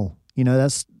emotional,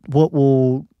 that's what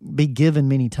will be given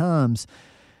many times.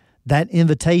 That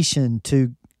invitation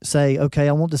to say, okay,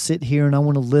 I want to sit here and I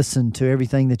want to listen to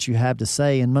everything that you have to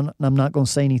say, and I'm not going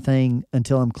to say anything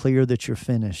until I'm clear that you're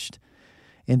finished.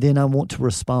 And then I want to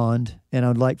respond, and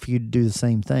I'd like for you to do the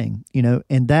same thing,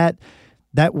 and that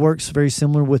works very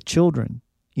similar with children.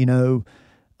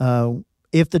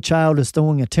 If the child is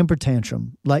throwing a temper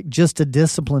tantrum, like just to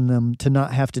discipline them to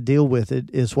not have to deal with it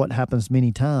is what happens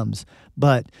many times.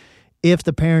 But if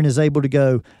the parent is able to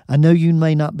go, I know you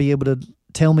may not be able to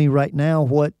tell me right now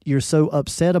what you're so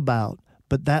upset about,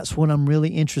 but that's what I'm really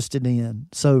interested in.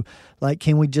 So,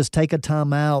 can we just take a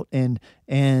time out and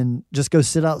just go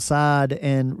sit outside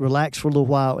and relax for a little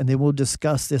while, and then we'll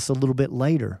discuss this a little bit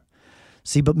later.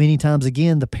 See, but many times,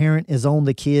 again, the parent is on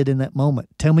the kid in that moment.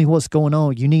 Tell me what's going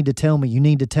on. You need to tell me. You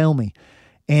need to tell me.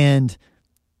 And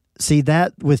see,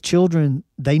 that with children,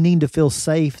 they need to feel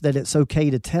safe that it's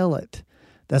okay to tell it.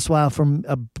 That's why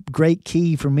a great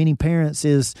key for many parents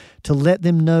is to let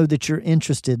them know that you're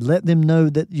interested. Let them know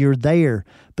that you're there,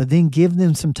 but then give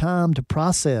them some time to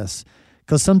process.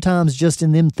 Because sometimes just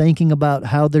in them thinking about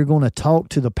how they're going to talk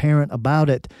to the parent about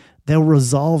it, they'll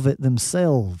resolve it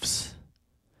themselves.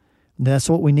 That's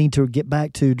what we need to get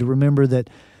back to remember that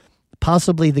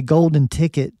possibly the golden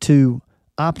ticket to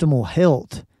optimal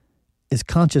health is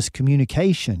conscious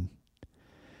communication.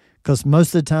 Because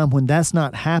most of the time when that's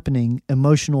not happening,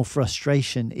 emotional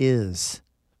frustration is.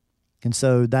 And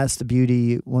so that's the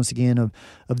beauty, once again,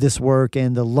 of this work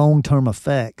and the long-term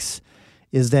effects,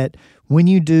 is that when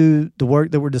you do the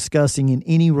work that we're discussing in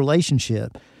any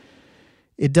relationship,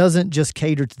 it doesn't just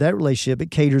cater to that relationship.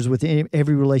 It caters with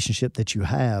every relationship that you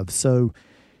have. So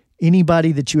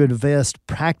anybody that you invest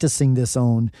practicing this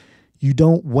on, you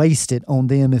don't waste it on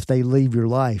them if they leave your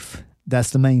life.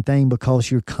 That's the main thing, because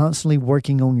you're constantly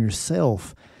working on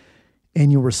yourself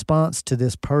and your response to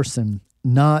this person,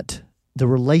 not the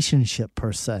relationship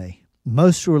per se.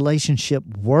 Most relationship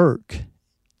work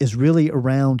is really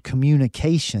around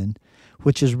communication,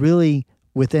 which is really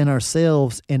within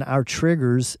ourselves and our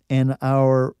triggers and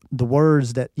the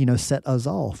words that set us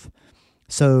off.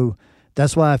 So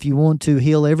that's why if you want to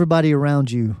heal everybody around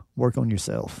you, work on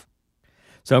yourself.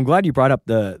 So I'm glad you brought up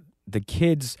the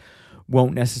kids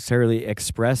won't necessarily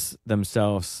express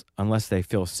themselves unless they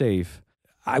feel safe.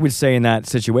 I would say in that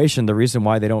situation, the reason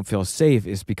why they don't feel safe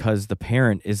is because the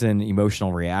parent is in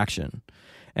emotional reaction,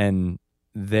 and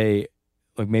they,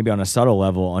 maybe on a subtle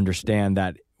level, understand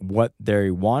that what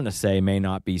they want to say may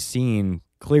not be seen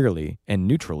clearly and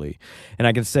neutrally. And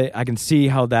I can see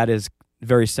how that is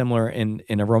very similar in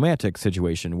a romantic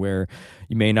situation where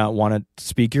you may not want to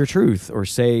speak your truth or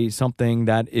say something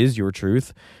that is your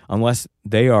truth unless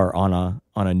they are on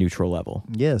a neutral level.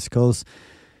 Yes, because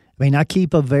I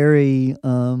keep a very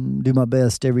do my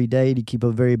best every day to keep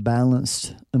a very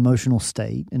balanced emotional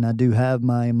state, and I do have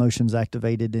my emotions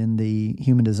activated in the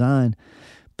human design,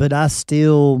 but I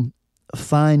still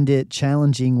find it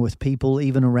challenging with people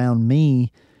even around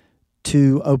me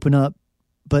to open up,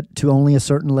 but to only a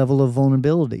certain level of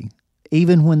vulnerability,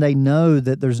 even when they know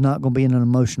that there's not going to be an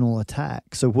emotional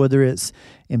attack. So whether it's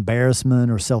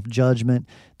embarrassment or self-judgment,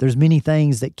 there's many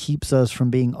things that keeps us from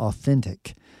being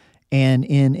authentic. And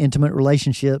in intimate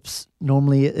relationships,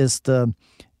 normally it's the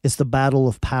battle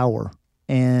of power.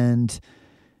 And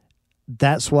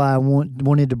that's why I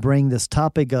wanted to bring this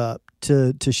topic up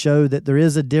to show that there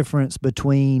is a difference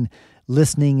between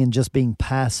listening and just being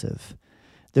passive.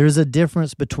 There's a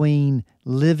difference between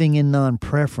living in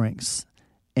non-preference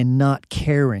and not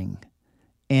caring.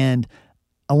 And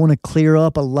I want to clear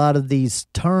up a lot of these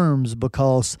terms,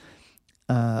 because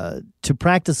to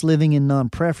practice living in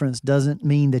non-preference doesn't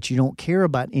mean that you don't care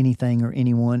about anything or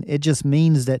anyone. It just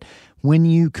means that when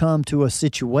you come to a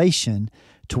situation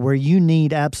to where you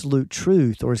need absolute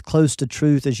truth, or as close to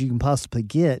truth as you can possibly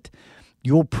get,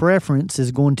 your preference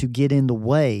is going to get in the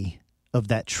way of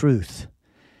that truth.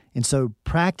 And so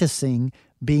practicing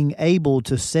being able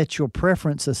to set your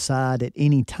preference aside at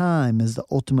any time is the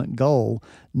ultimate goal,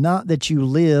 not that you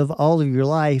live all of your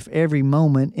life every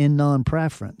moment in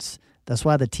non-preference. That's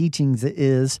why the teachings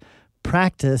is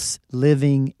practice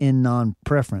living in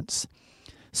non-preference.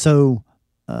 So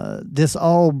this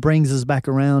all brings us back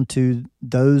around to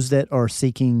those that are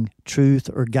seeking truth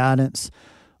or guidance,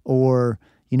 or,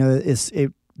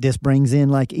 this brings in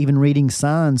like even reading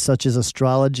signs such as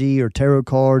astrology or tarot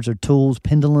cards or tools,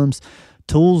 pendulums,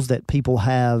 tools that people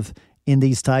have in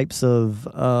these types of,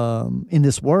 in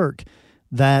this work,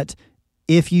 that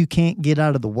if you can't get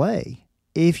out of the way,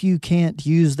 if you can't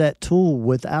use that tool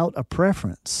without a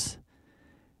preference,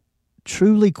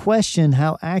 truly question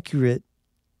how accurate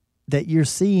that you're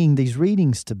seeing these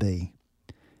readings to be.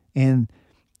 And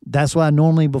that's why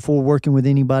normally before working with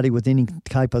anybody with any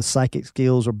type of psychic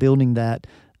skills or building that,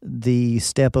 the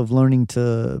step of learning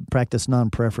to practice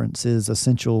non-preference is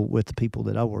essential with the people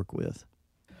that I work with.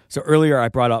 So earlier I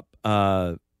brought up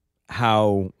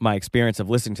how my experience of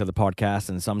listening to the podcast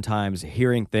and sometimes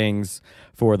hearing things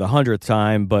for the 100th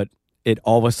time, but it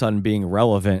all of a sudden being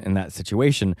relevant in that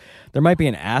situation. There might be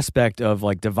an aspect of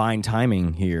like divine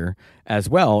timing here as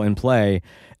well in play.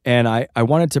 And I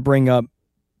wanted to bring up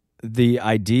the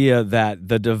idea that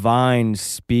the divine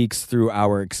speaks through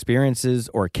our experiences,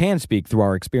 or can speak through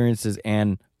our experiences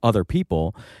and other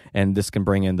people. And this can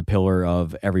bring in the pillar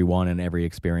of everyone and every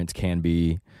experience can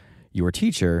be your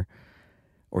teacher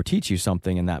or teach you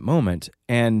something in that moment.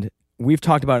 And we've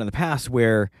talked about it in the past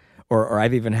where or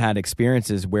I've even had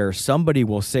experiences where somebody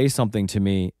will say something to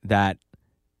me that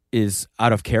is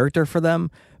out of character for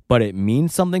them, but it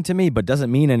means something to me, but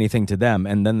doesn't mean anything to them.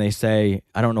 And then they say,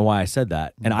 I don't know why I said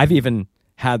that. And I've even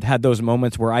had those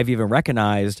moments where I've even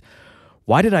recognized,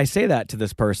 why did I say that to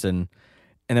this person?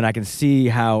 And then I can see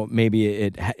how maybe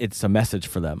it's a message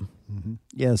for them. Mm-hmm.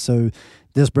 Yeah, so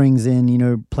this brings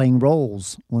in, playing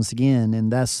roles once again.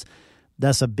 And that's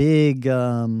a big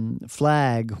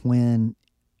flag when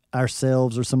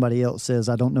ourselves or somebody else says,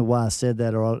 I don't know why I said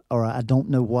that, or I don't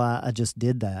know why I just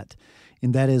did that.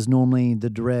 And that is normally the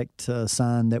direct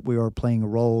sign that we are playing a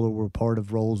role, or we're part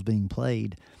of roles being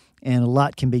played. And a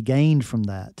lot can be gained from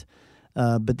that.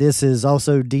 But this is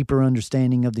also deeper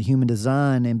understanding of the human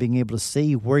design and being able to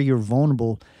see where you're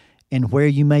vulnerable and where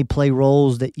you may play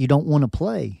roles that you don't want to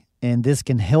play. And this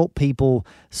can help people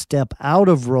step out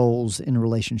of roles in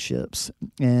relationships.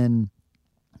 And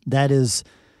that is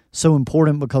so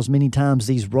important, because many times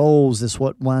these roles is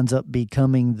what winds up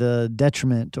becoming the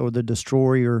detriment or the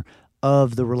destroyer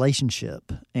of the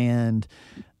relationship. And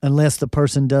unless the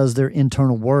person does their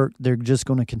internal work, they're just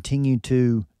going to continue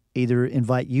to either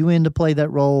invite you in to play that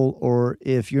role, or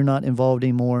if you're not involved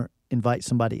anymore, invite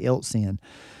somebody else in.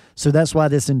 So that's why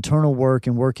this internal work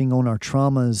and working on our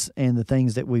traumas and the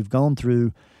things that we've gone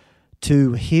through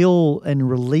to heal and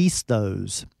release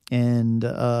those. And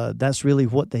that's really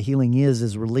what the healing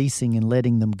is releasing and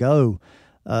letting them go,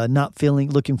 not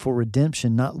looking for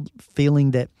redemption, not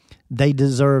feeling that they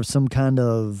deserve some kind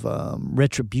of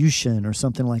retribution or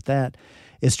something like that.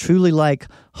 It's truly like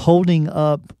holding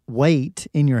up weight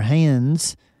in your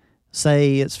hands.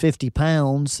 Say it's 50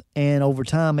 pounds, and over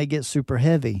time it gets super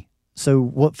heavy. So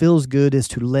what feels good is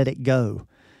to let it go.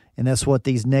 And that's what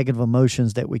these negative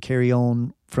emotions that we carry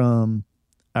on from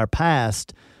our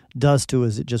past does to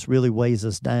us. It just really weighs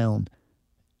us down.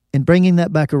 And bringing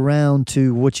that back around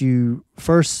to what you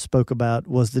first spoke about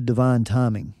was the divine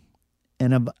timing.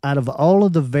 And out of all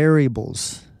of the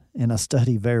variables, and I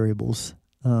study variables,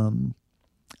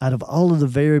 out of all of the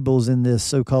variables in this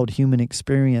so-called human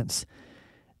experience,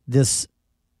 this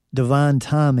divine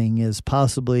timing is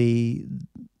possibly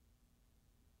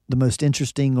the most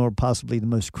interesting, or possibly the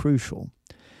most crucial.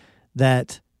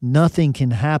 That nothing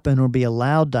can happen or be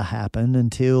allowed to happen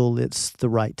until it's the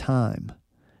right time,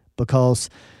 because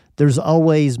there's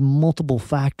always multiple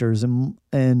factors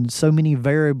and so many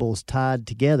variables tied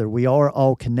together. We are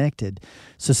all connected.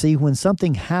 So see, when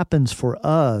something happens for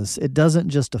us, it doesn't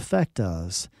just affect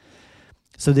us.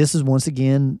 So this is once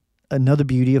again another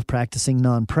beauty of practicing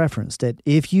non-preference, that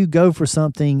if you go for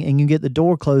something and you get the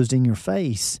door closed in your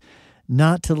face,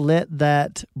 not to let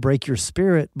that break your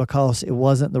spirit because it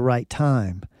wasn't the right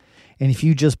time. And if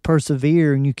you just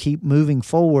persevere and you keep moving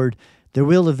forward, there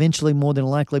will eventually more than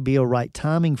likely be a right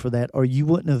timing for that, or you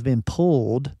wouldn't have been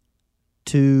pulled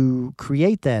to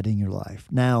create that in your life.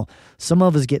 Now, some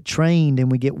of us get trained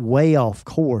and we get way off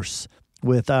course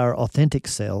with our authentic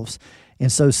selves.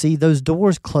 And so, see, those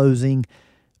doors closing,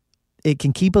 it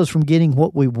can keep us from getting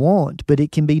what we want, but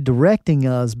it can be directing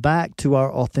us back to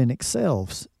our authentic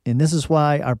selves. And this is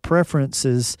why our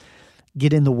preferences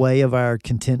get in the way of our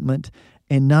contentment,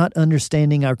 and not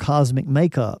understanding our cosmic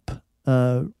makeup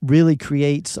really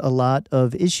creates a lot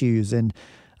of issues. And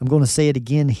I'm going to say it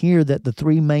again here, that the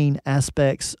three main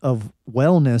aspects of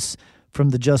wellness from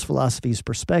the Just Philosophy's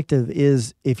perspective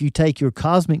is if you take your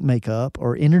cosmic makeup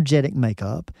or energetic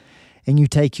makeup and you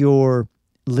take your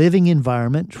living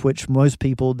environment, which most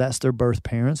people, that's their birth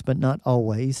parents, but not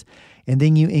always, and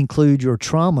then you include your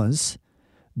traumas,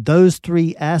 those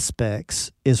three aspects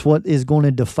is what is going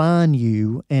to define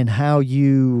you and how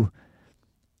you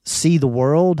see the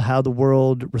world, how the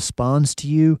world responds to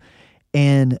you.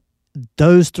 And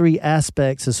those three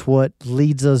aspects is what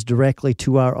leads us directly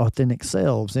to our authentic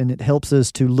selves. And it helps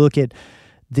us to look at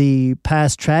the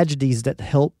past tragedies that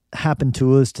happened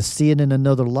to us, to see it in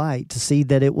another light, to see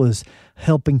that it was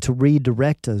helping to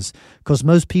redirect us. Because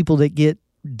most people that get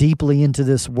deeply into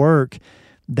this work,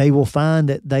 they will find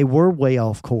that they were way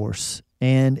off course.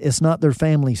 And it's not their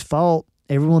family's fault.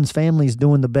 Everyone's family is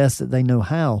doing the best that they know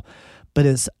how. But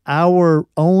it's our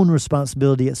own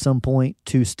responsibility at some point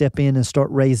to step in and start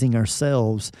raising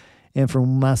ourselves. And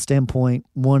from my standpoint,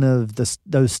 one of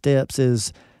those steps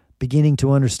is beginning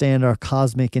to understand our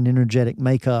cosmic and energetic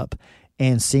makeup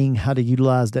and seeing how to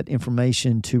utilize that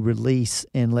information to release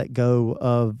and let go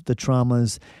of the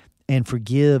traumas and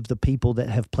forgive the people that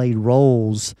have played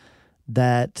roles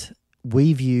that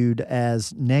we viewed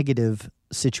as negative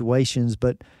situations,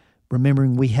 but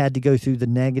remembering we had to go through the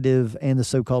negative and the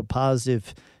so-called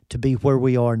positive to be where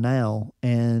we are now,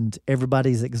 and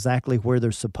everybody's exactly where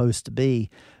they're supposed to be.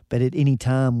 But at any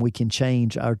time, we can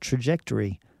change our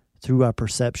trajectory through our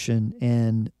perception,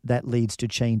 and that leads to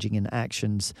changing in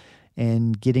actions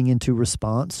and getting into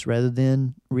response rather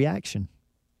than reaction.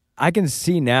 I can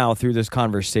see now through this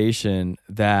conversation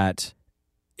that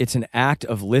it's an act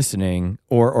of listening,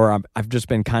 or I've just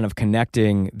been kind of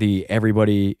connecting the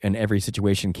everybody and every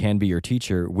situation can be your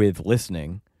teacher with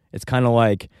listening. It's kind of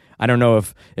like, I don't know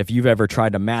if you've ever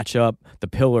tried to match up the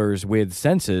pillars with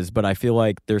senses, but I feel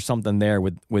like there's something there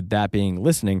with that being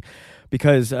listening,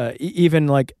 because even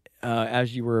like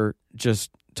as you were just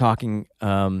talking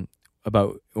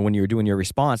about when you were doing your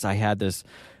response, I had this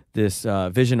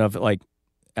vision of like,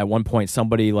 at one point,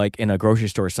 somebody like in a grocery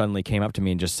store suddenly came up to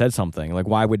me and just said something. Like,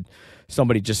 why would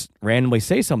somebody just randomly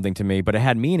say something to me? But it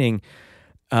had meaning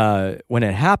when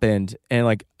it happened. And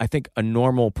like, I think a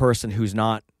normal person who's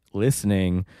not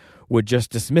listening would just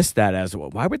dismiss that as, well,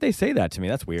 why would they say that to me?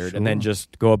 That's weird. Sure. And then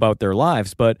just go about their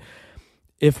lives. But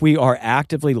if we are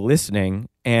actively listening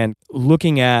and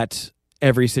looking at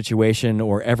every situation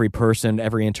or every person,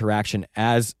 every interaction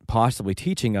as possibly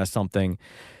teaching us something,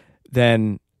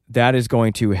 then that is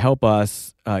going to help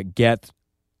us get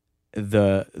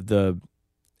the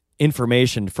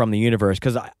information from the universe.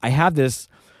 Because I have this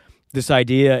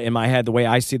idea in my head, the way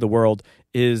I see the world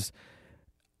is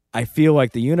I feel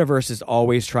like the universe is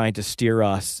always trying to steer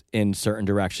us in certain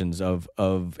directions of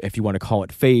if you want to call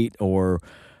it fate or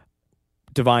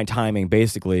divine timing,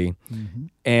 basically. Mm-hmm.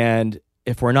 And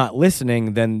if we're not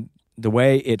listening, then the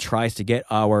way it tries to get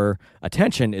our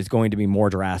attention is going to be more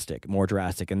drastic.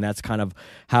 And that's kind of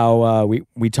how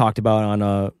we talked about on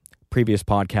a previous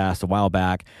podcast a while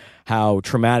back, how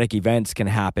traumatic events can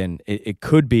happen. It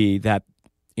could be that,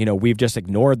 we've just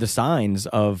ignored the signs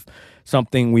of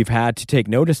something we've had to take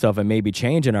notice of and maybe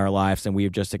change in our lives, and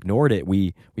we've just ignored it.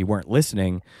 We weren't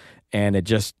listening, and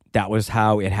that was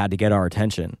how it had to get our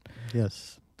attention.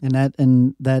 Yes.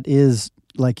 And that is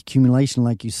like accumulation,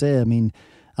 like you said. I mean,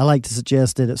 I like to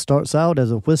suggest that it starts out as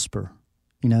a whisper,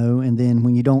 and then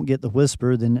when you don't get the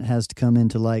whisper, then it has to come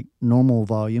into like normal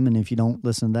volume. And if you don't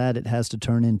listen to that, it has to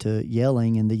turn into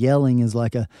yelling. And the yelling is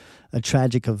like a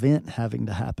tragic event having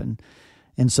to happen.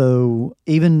 And so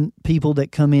even people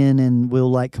that come in and will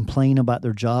like complain about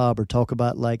their job or talk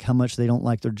about like how much they don't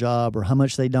like their job or how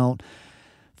much they don't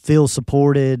feel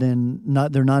supported and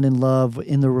they're not in love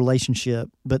in their relationship,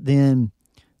 but then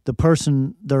the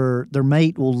person, their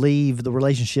mate will leave the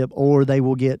relationship, or they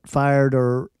will get fired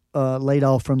or laid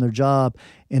off from their job,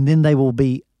 and then they will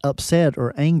be upset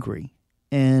or angry.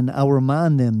 And I'll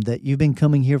remind them that you've been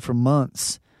coming here for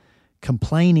months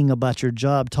complaining about your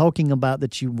job, talking about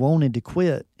that you wanted to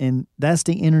quit, and that's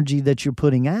the energy that you're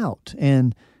putting out.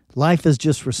 And life is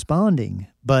just responding.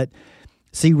 But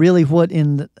see, really what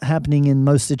happening in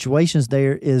most situations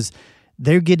there is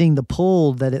they're getting the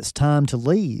pull that it's time to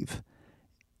leave.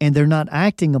 And they're not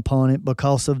acting upon it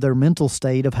because of their mental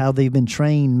state of how they've been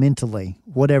trained mentally,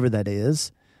 whatever that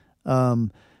is,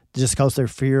 just because they're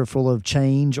fearful of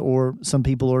change, or some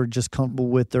people are just comfortable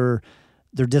with their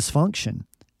dysfunction.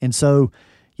 And so,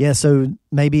 so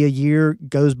maybe a year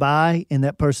goes by and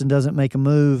that person doesn't make a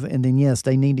move, and then yes,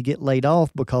 they need to get laid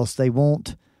off because they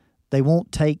won't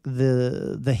take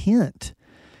the hint.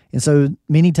 And so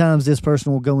many times this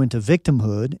person will go into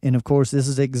victimhood, and of course this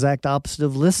is the exact opposite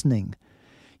of listening.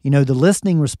 The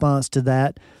listening response to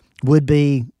that would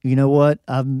be, you know what,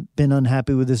 I've been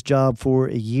unhappy with this job for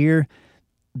a year.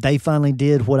 They finally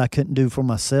did what I couldn't do for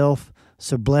myself.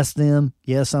 So bless them.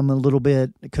 Yes, I'm a little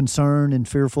bit concerned and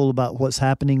fearful about what's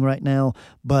happening right now,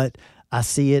 but I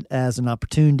see it as an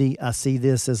opportunity. I see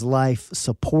this as life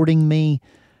supporting me.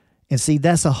 And see,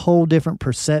 that's a whole different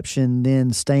perception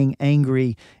than staying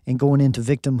angry and going into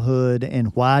victimhood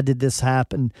and why did this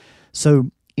happen? So,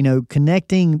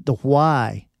 connecting the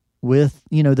why with,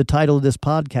 the title of this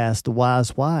podcast, The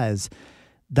Wise Whys,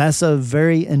 that's a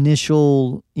very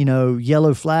initial,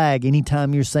 yellow flag.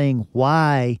 Anytime you're saying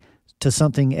why to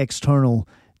something external,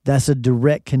 that's a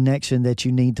direct connection that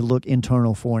you need to look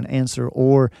internal for an answer.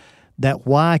 Or that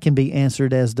why can be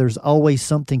answered as there's always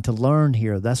something to learn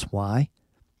here. That's why.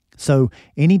 So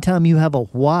anytime you have a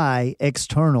why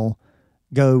external,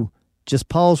 just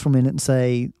pause for a minute and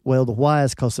say, well, the why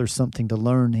is because there's something to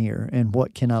learn here. And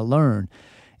what can I learn?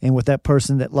 And with that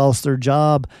person that lost their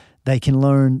job, they can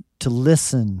learn to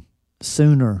listen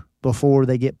sooner before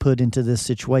they get put into this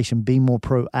situation. Be more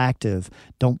proactive.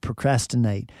 Don't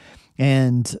procrastinate.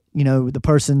 And, the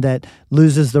person that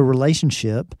loses their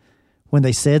relationship, when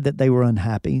they said that they were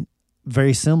unhappy,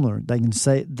 very similar. They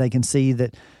can see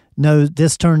that, no,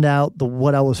 this turned out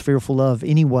what I was fearful of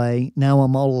anyway. Now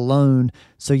I'm all alone.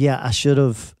 So yeah, I should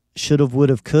have, would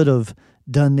have, could have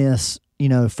done this,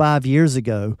 5 years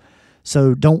ago.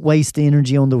 So don't waste the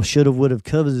energy on the should have, would have,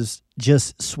 could have.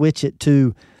 Just switch it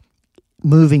to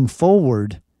moving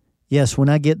forward. Yes, when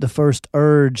I get the first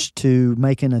urge to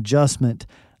make an adjustment,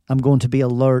 I'm going to be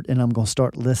alert and I'm going to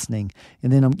start listening.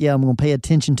 And then I'm going to pay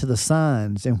attention to the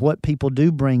signs and what people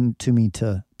do bring to me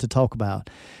to talk about.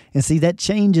 And see, that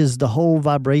changes the whole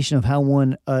vibration of how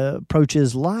one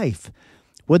approaches life.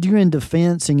 Whether you're in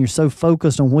defense and you're so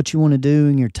focused on what you want to do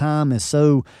and your time is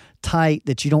so tight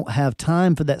that you don't have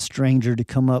time for that stranger to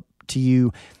come up to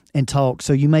you and talk.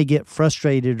 So you may get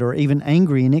frustrated or even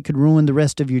angry, and it could ruin the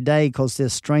rest of your day because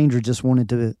this stranger just wanted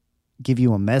to give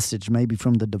you a message, maybe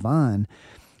from the divine.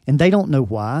 And they don't know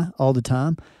why all the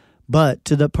time. But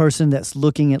to the person that's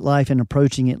looking at life and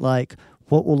approaching it like,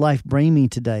 what will life bring me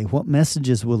today? What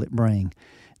messages will it bring?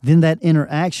 Then that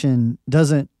interaction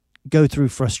doesn't go through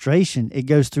frustration. It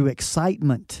goes through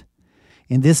excitement.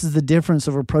 And this is the difference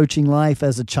of approaching life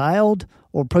as a child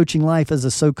or approaching life as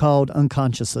a so-called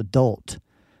unconscious adult.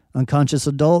 Unconscious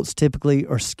adults typically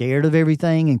are scared of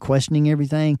everything and questioning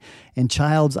everything, and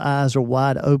child's eyes are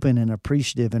wide open and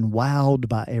appreciative and wowed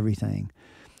by everything.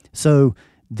 So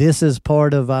this is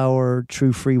part of our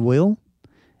true free will.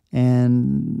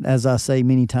 And as I say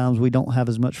many times, we don't have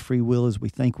as much free will as we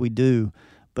think we do.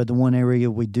 But the one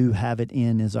area we do have it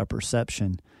in is our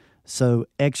perception. So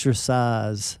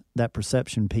exercise that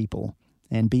perception, people,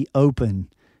 and be open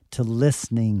to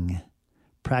listening.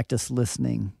 Practice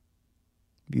listening.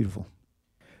 Beautiful.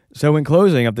 So in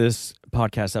closing of this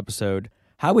podcast episode,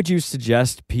 how would you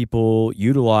suggest people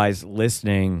utilize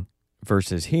listening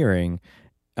versus hearing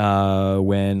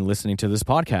when listening to this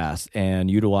podcast and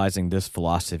utilizing this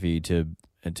philosophy to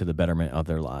the betterment of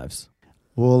their lives?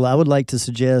 Well, I would like to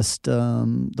suggest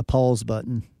the pause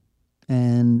button,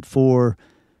 and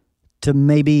to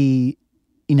maybe,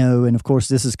 and of course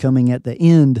this is coming at the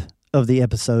end of the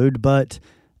episode, but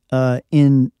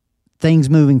in things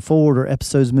moving forward or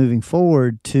episodes moving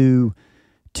forward, to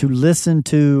listen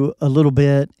to a little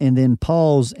bit and then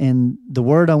pause. And the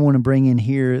word I want to bring in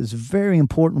here is a very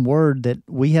important word that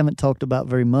we haven't talked about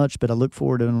very much, but I look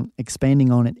forward to expanding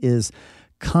on it, is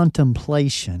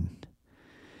contemplation.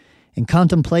 And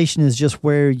contemplation is just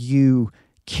where you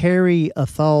carry a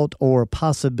thought or a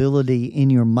possibility in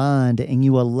your mind and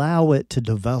you allow it to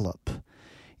develop.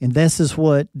 And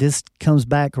this comes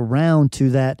back around to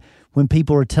that when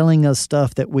people are telling us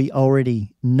stuff that we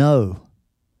already know.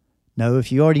 No,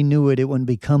 if you already knew it, it wouldn't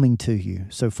be coming to you.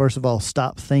 So first of all,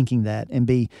 stop thinking that and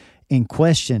be in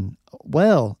question.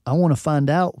 Well, I want to find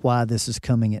out why this is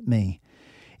coming at me.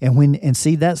 And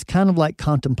see, that's kind of like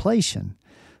contemplation.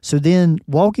 So then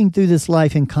walking through this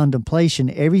life in contemplation,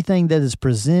 everything that is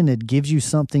presented gives you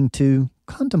something to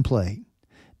contemplate,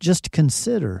 just to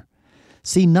consider.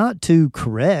 See, not to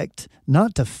correct,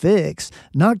 not to fix,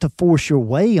 not to force your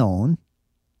way on,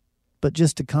 but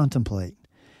just to contemplate.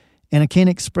 And I can't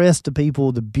express to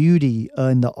people the beauty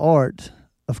and the art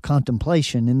of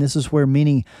contemplation. And this is where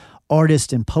many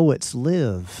artists and poets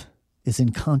live, is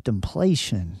in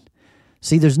contemplation.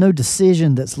 See, there's no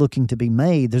decision that's looking to be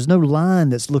made. There's no line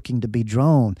that's looking to be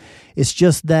drawn. It's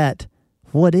just that,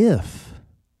 what if?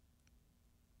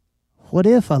 What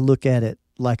if I look at it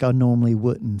like I normally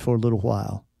wouldn't for a little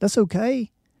while? That's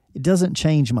okay. It doesn't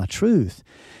change my truth.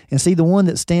 And see, the one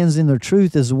that stands in their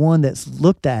truth is the one that's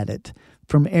looked at it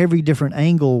from every different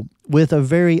angle with a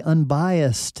very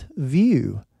unbiased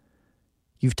view.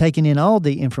 You've taken in all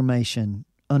the information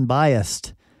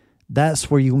unbiased. That's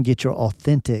where you can get your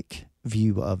authentic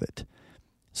view of it.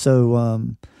 So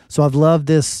I've loved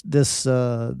this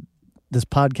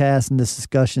podcast and this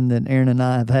discussion that Aaron and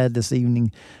I have had this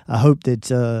evening. I hope that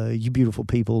you beautiful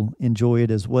people enjoy it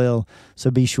as well.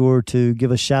 So be sure to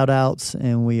give us shout outs,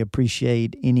 and we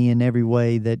appreciate any and every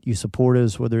way that you support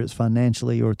us, whether it's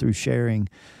financially or through sharing.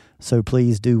 So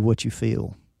please do what you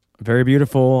feel. Very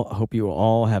beautiful. I hope you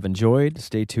all have enjoyed.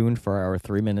 Stay tuned for our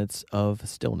 3 minutes of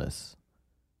stillness.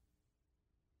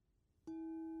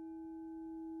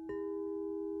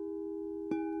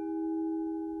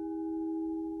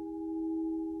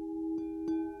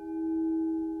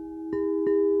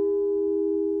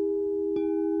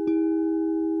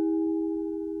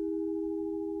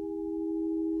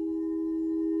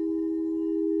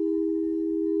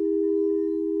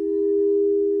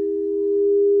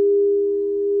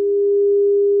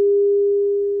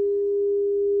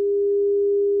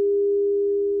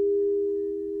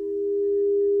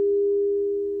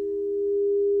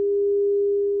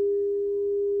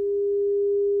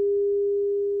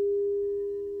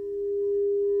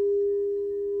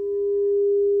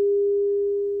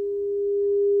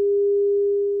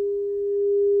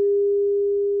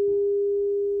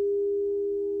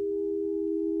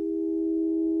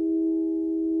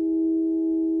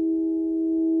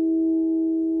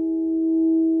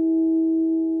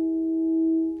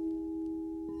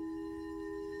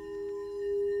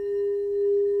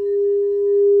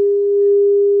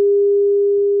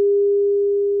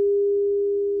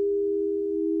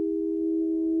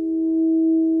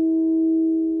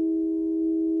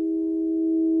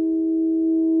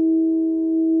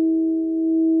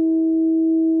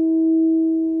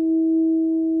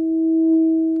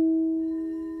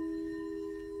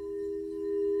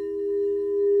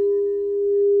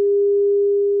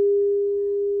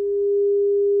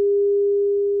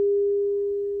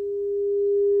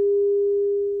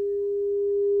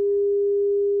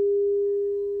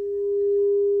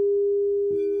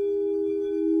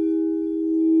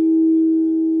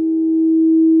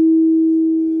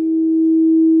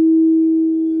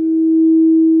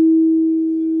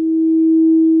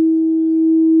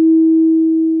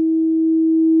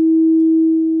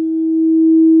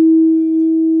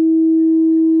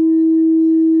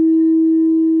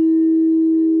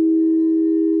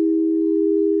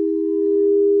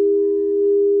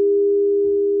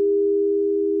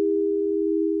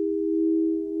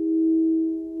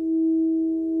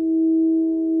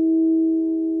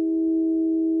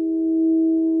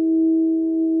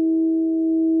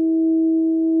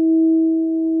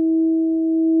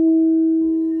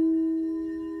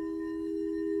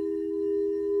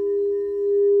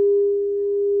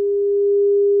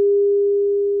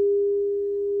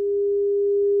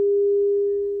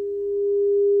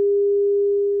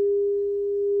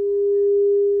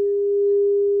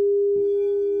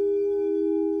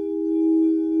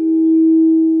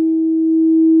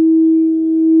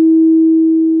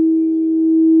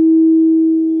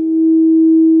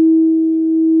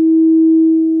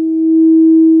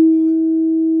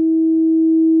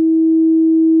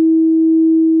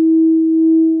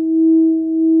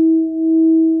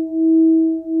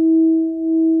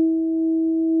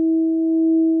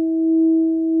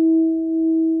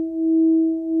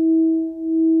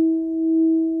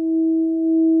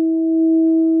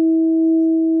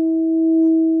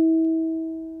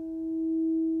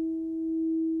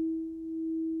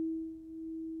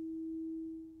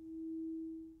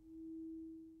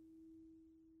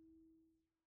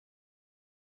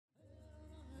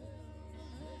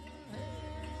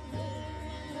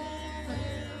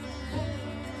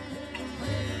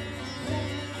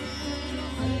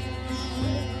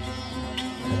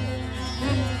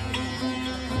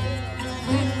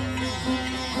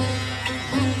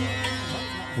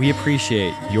 We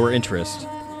appreciate your interest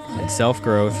in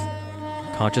self-growth,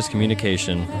 conscious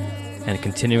communication, and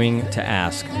continuing to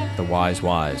ask the wise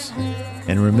whys.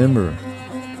 And remember,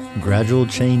 gradual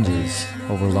changes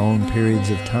over long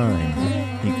periods of time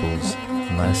equals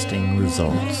lasting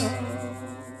results.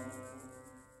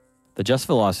 The Just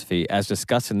Philosophy, as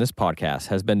discussed in this podcast,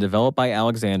 has been developed by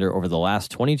Alexander over the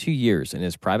last 22 years in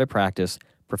his private practice,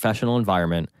 professional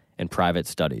environment, and private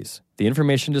studies. The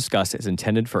information discussed is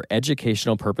intended for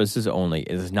educational purposes only.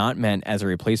 It is not meant as a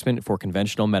replacement for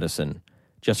conventional medicine.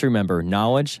 Just remember,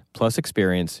 knowledge plus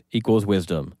experience equals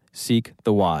wisdom. Seek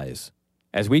the wise.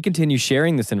 As we continue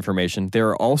sharing this information, there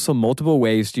are also multiple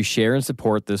ways to share and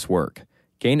support this work.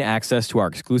 Gain access to our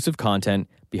exclusive content,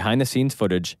 behind-the-scenes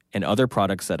footage, and other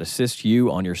products that assist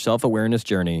you on your self-awareness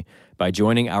journey by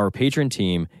joining our patron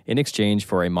team in exchange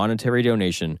for a monetary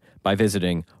donation by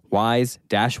visiting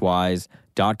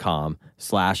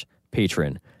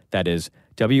wise-whys.com/patron. That is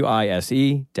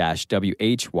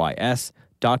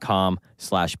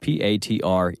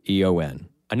wise-whys.com/patreon.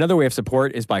 Another way of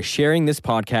support is by sharing this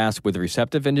podcast with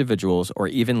receptive individuals or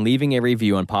even leaving a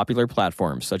review on popular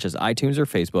platforms such as iTunes or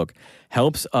Facebook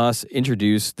helps us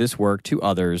introduce this work to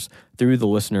others through the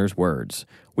listener's words.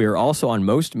 We are also on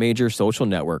most major social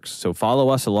networks, so follow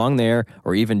us along there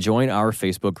or even join our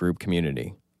Facebook group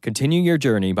community. Continue your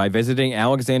journey by visiting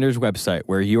Alexander's website,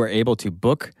 where you are able to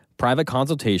book private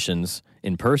consultations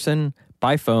in person,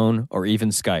 by phone, or even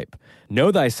Skype.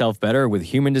 Know thyself better with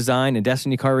human design and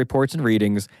destiny card reports and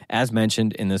readings, as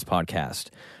mentioned in this podcast.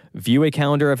 View a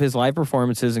calendar of his live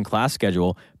performances and class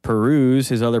schedule, peruse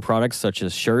his other products such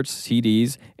as shirts,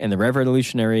 CDs, and the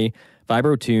revolutionary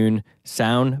VibroTune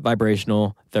sound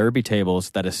vibrational therapy tables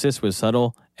that assist with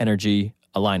subtle energy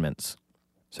alignments.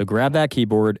 So grab that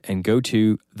keyboard and go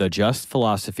to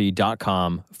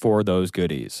thejustphilosophy.com for those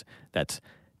goodies. That's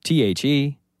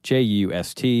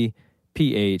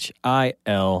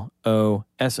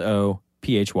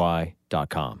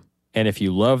thejustphilosophy.com. And if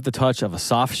you love the touch of a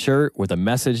soft shirt with a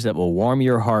message that will warm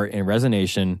your heart in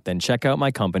resonation, then check out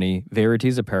my company,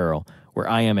 Verities Apparel, where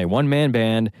I am a one-man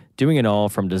band doing it all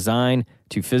from design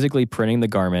to physically printing the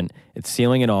garment and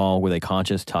sealing it all with a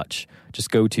conscious touch.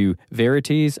 Just go to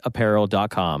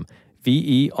veritiesapparel.com,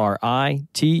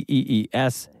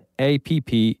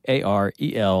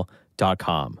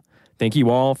 VERITEESAPPAREL.com. Thank you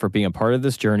all for being a part of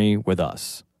this journey with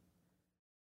us.